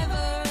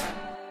survivor.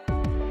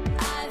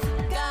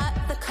 I've got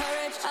the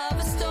courage of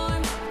a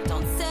storm.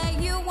 Don't say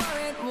you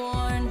weren't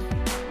warned,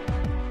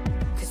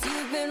 'cause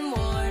you've been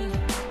warned.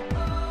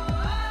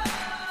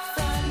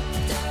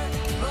 Thunder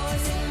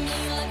roars in me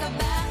like a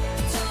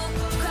battle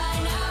cry.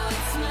 Now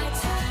it's my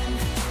time.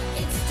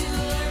 It's do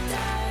or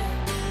die.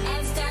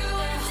 It's do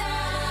or die.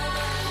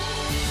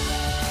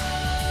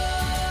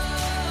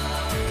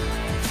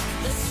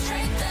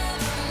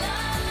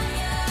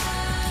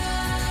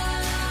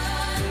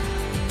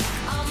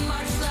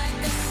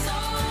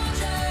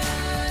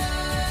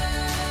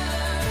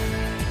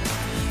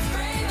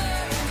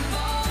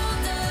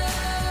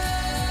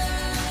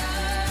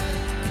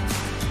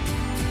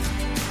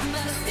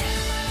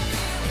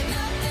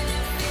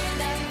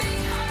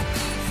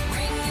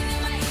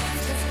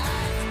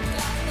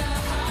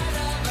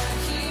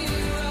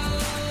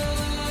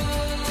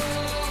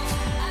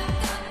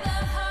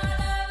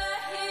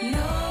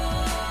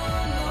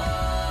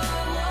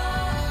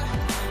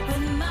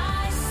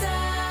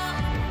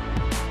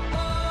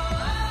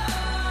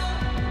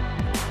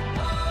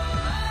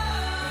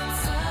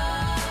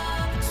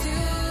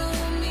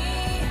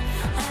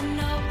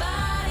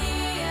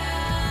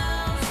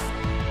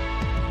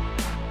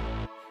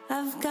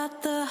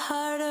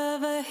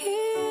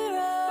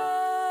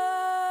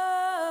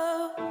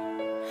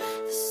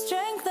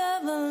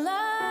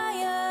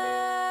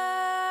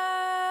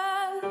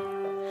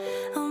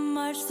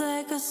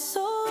 like a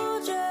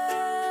soldier.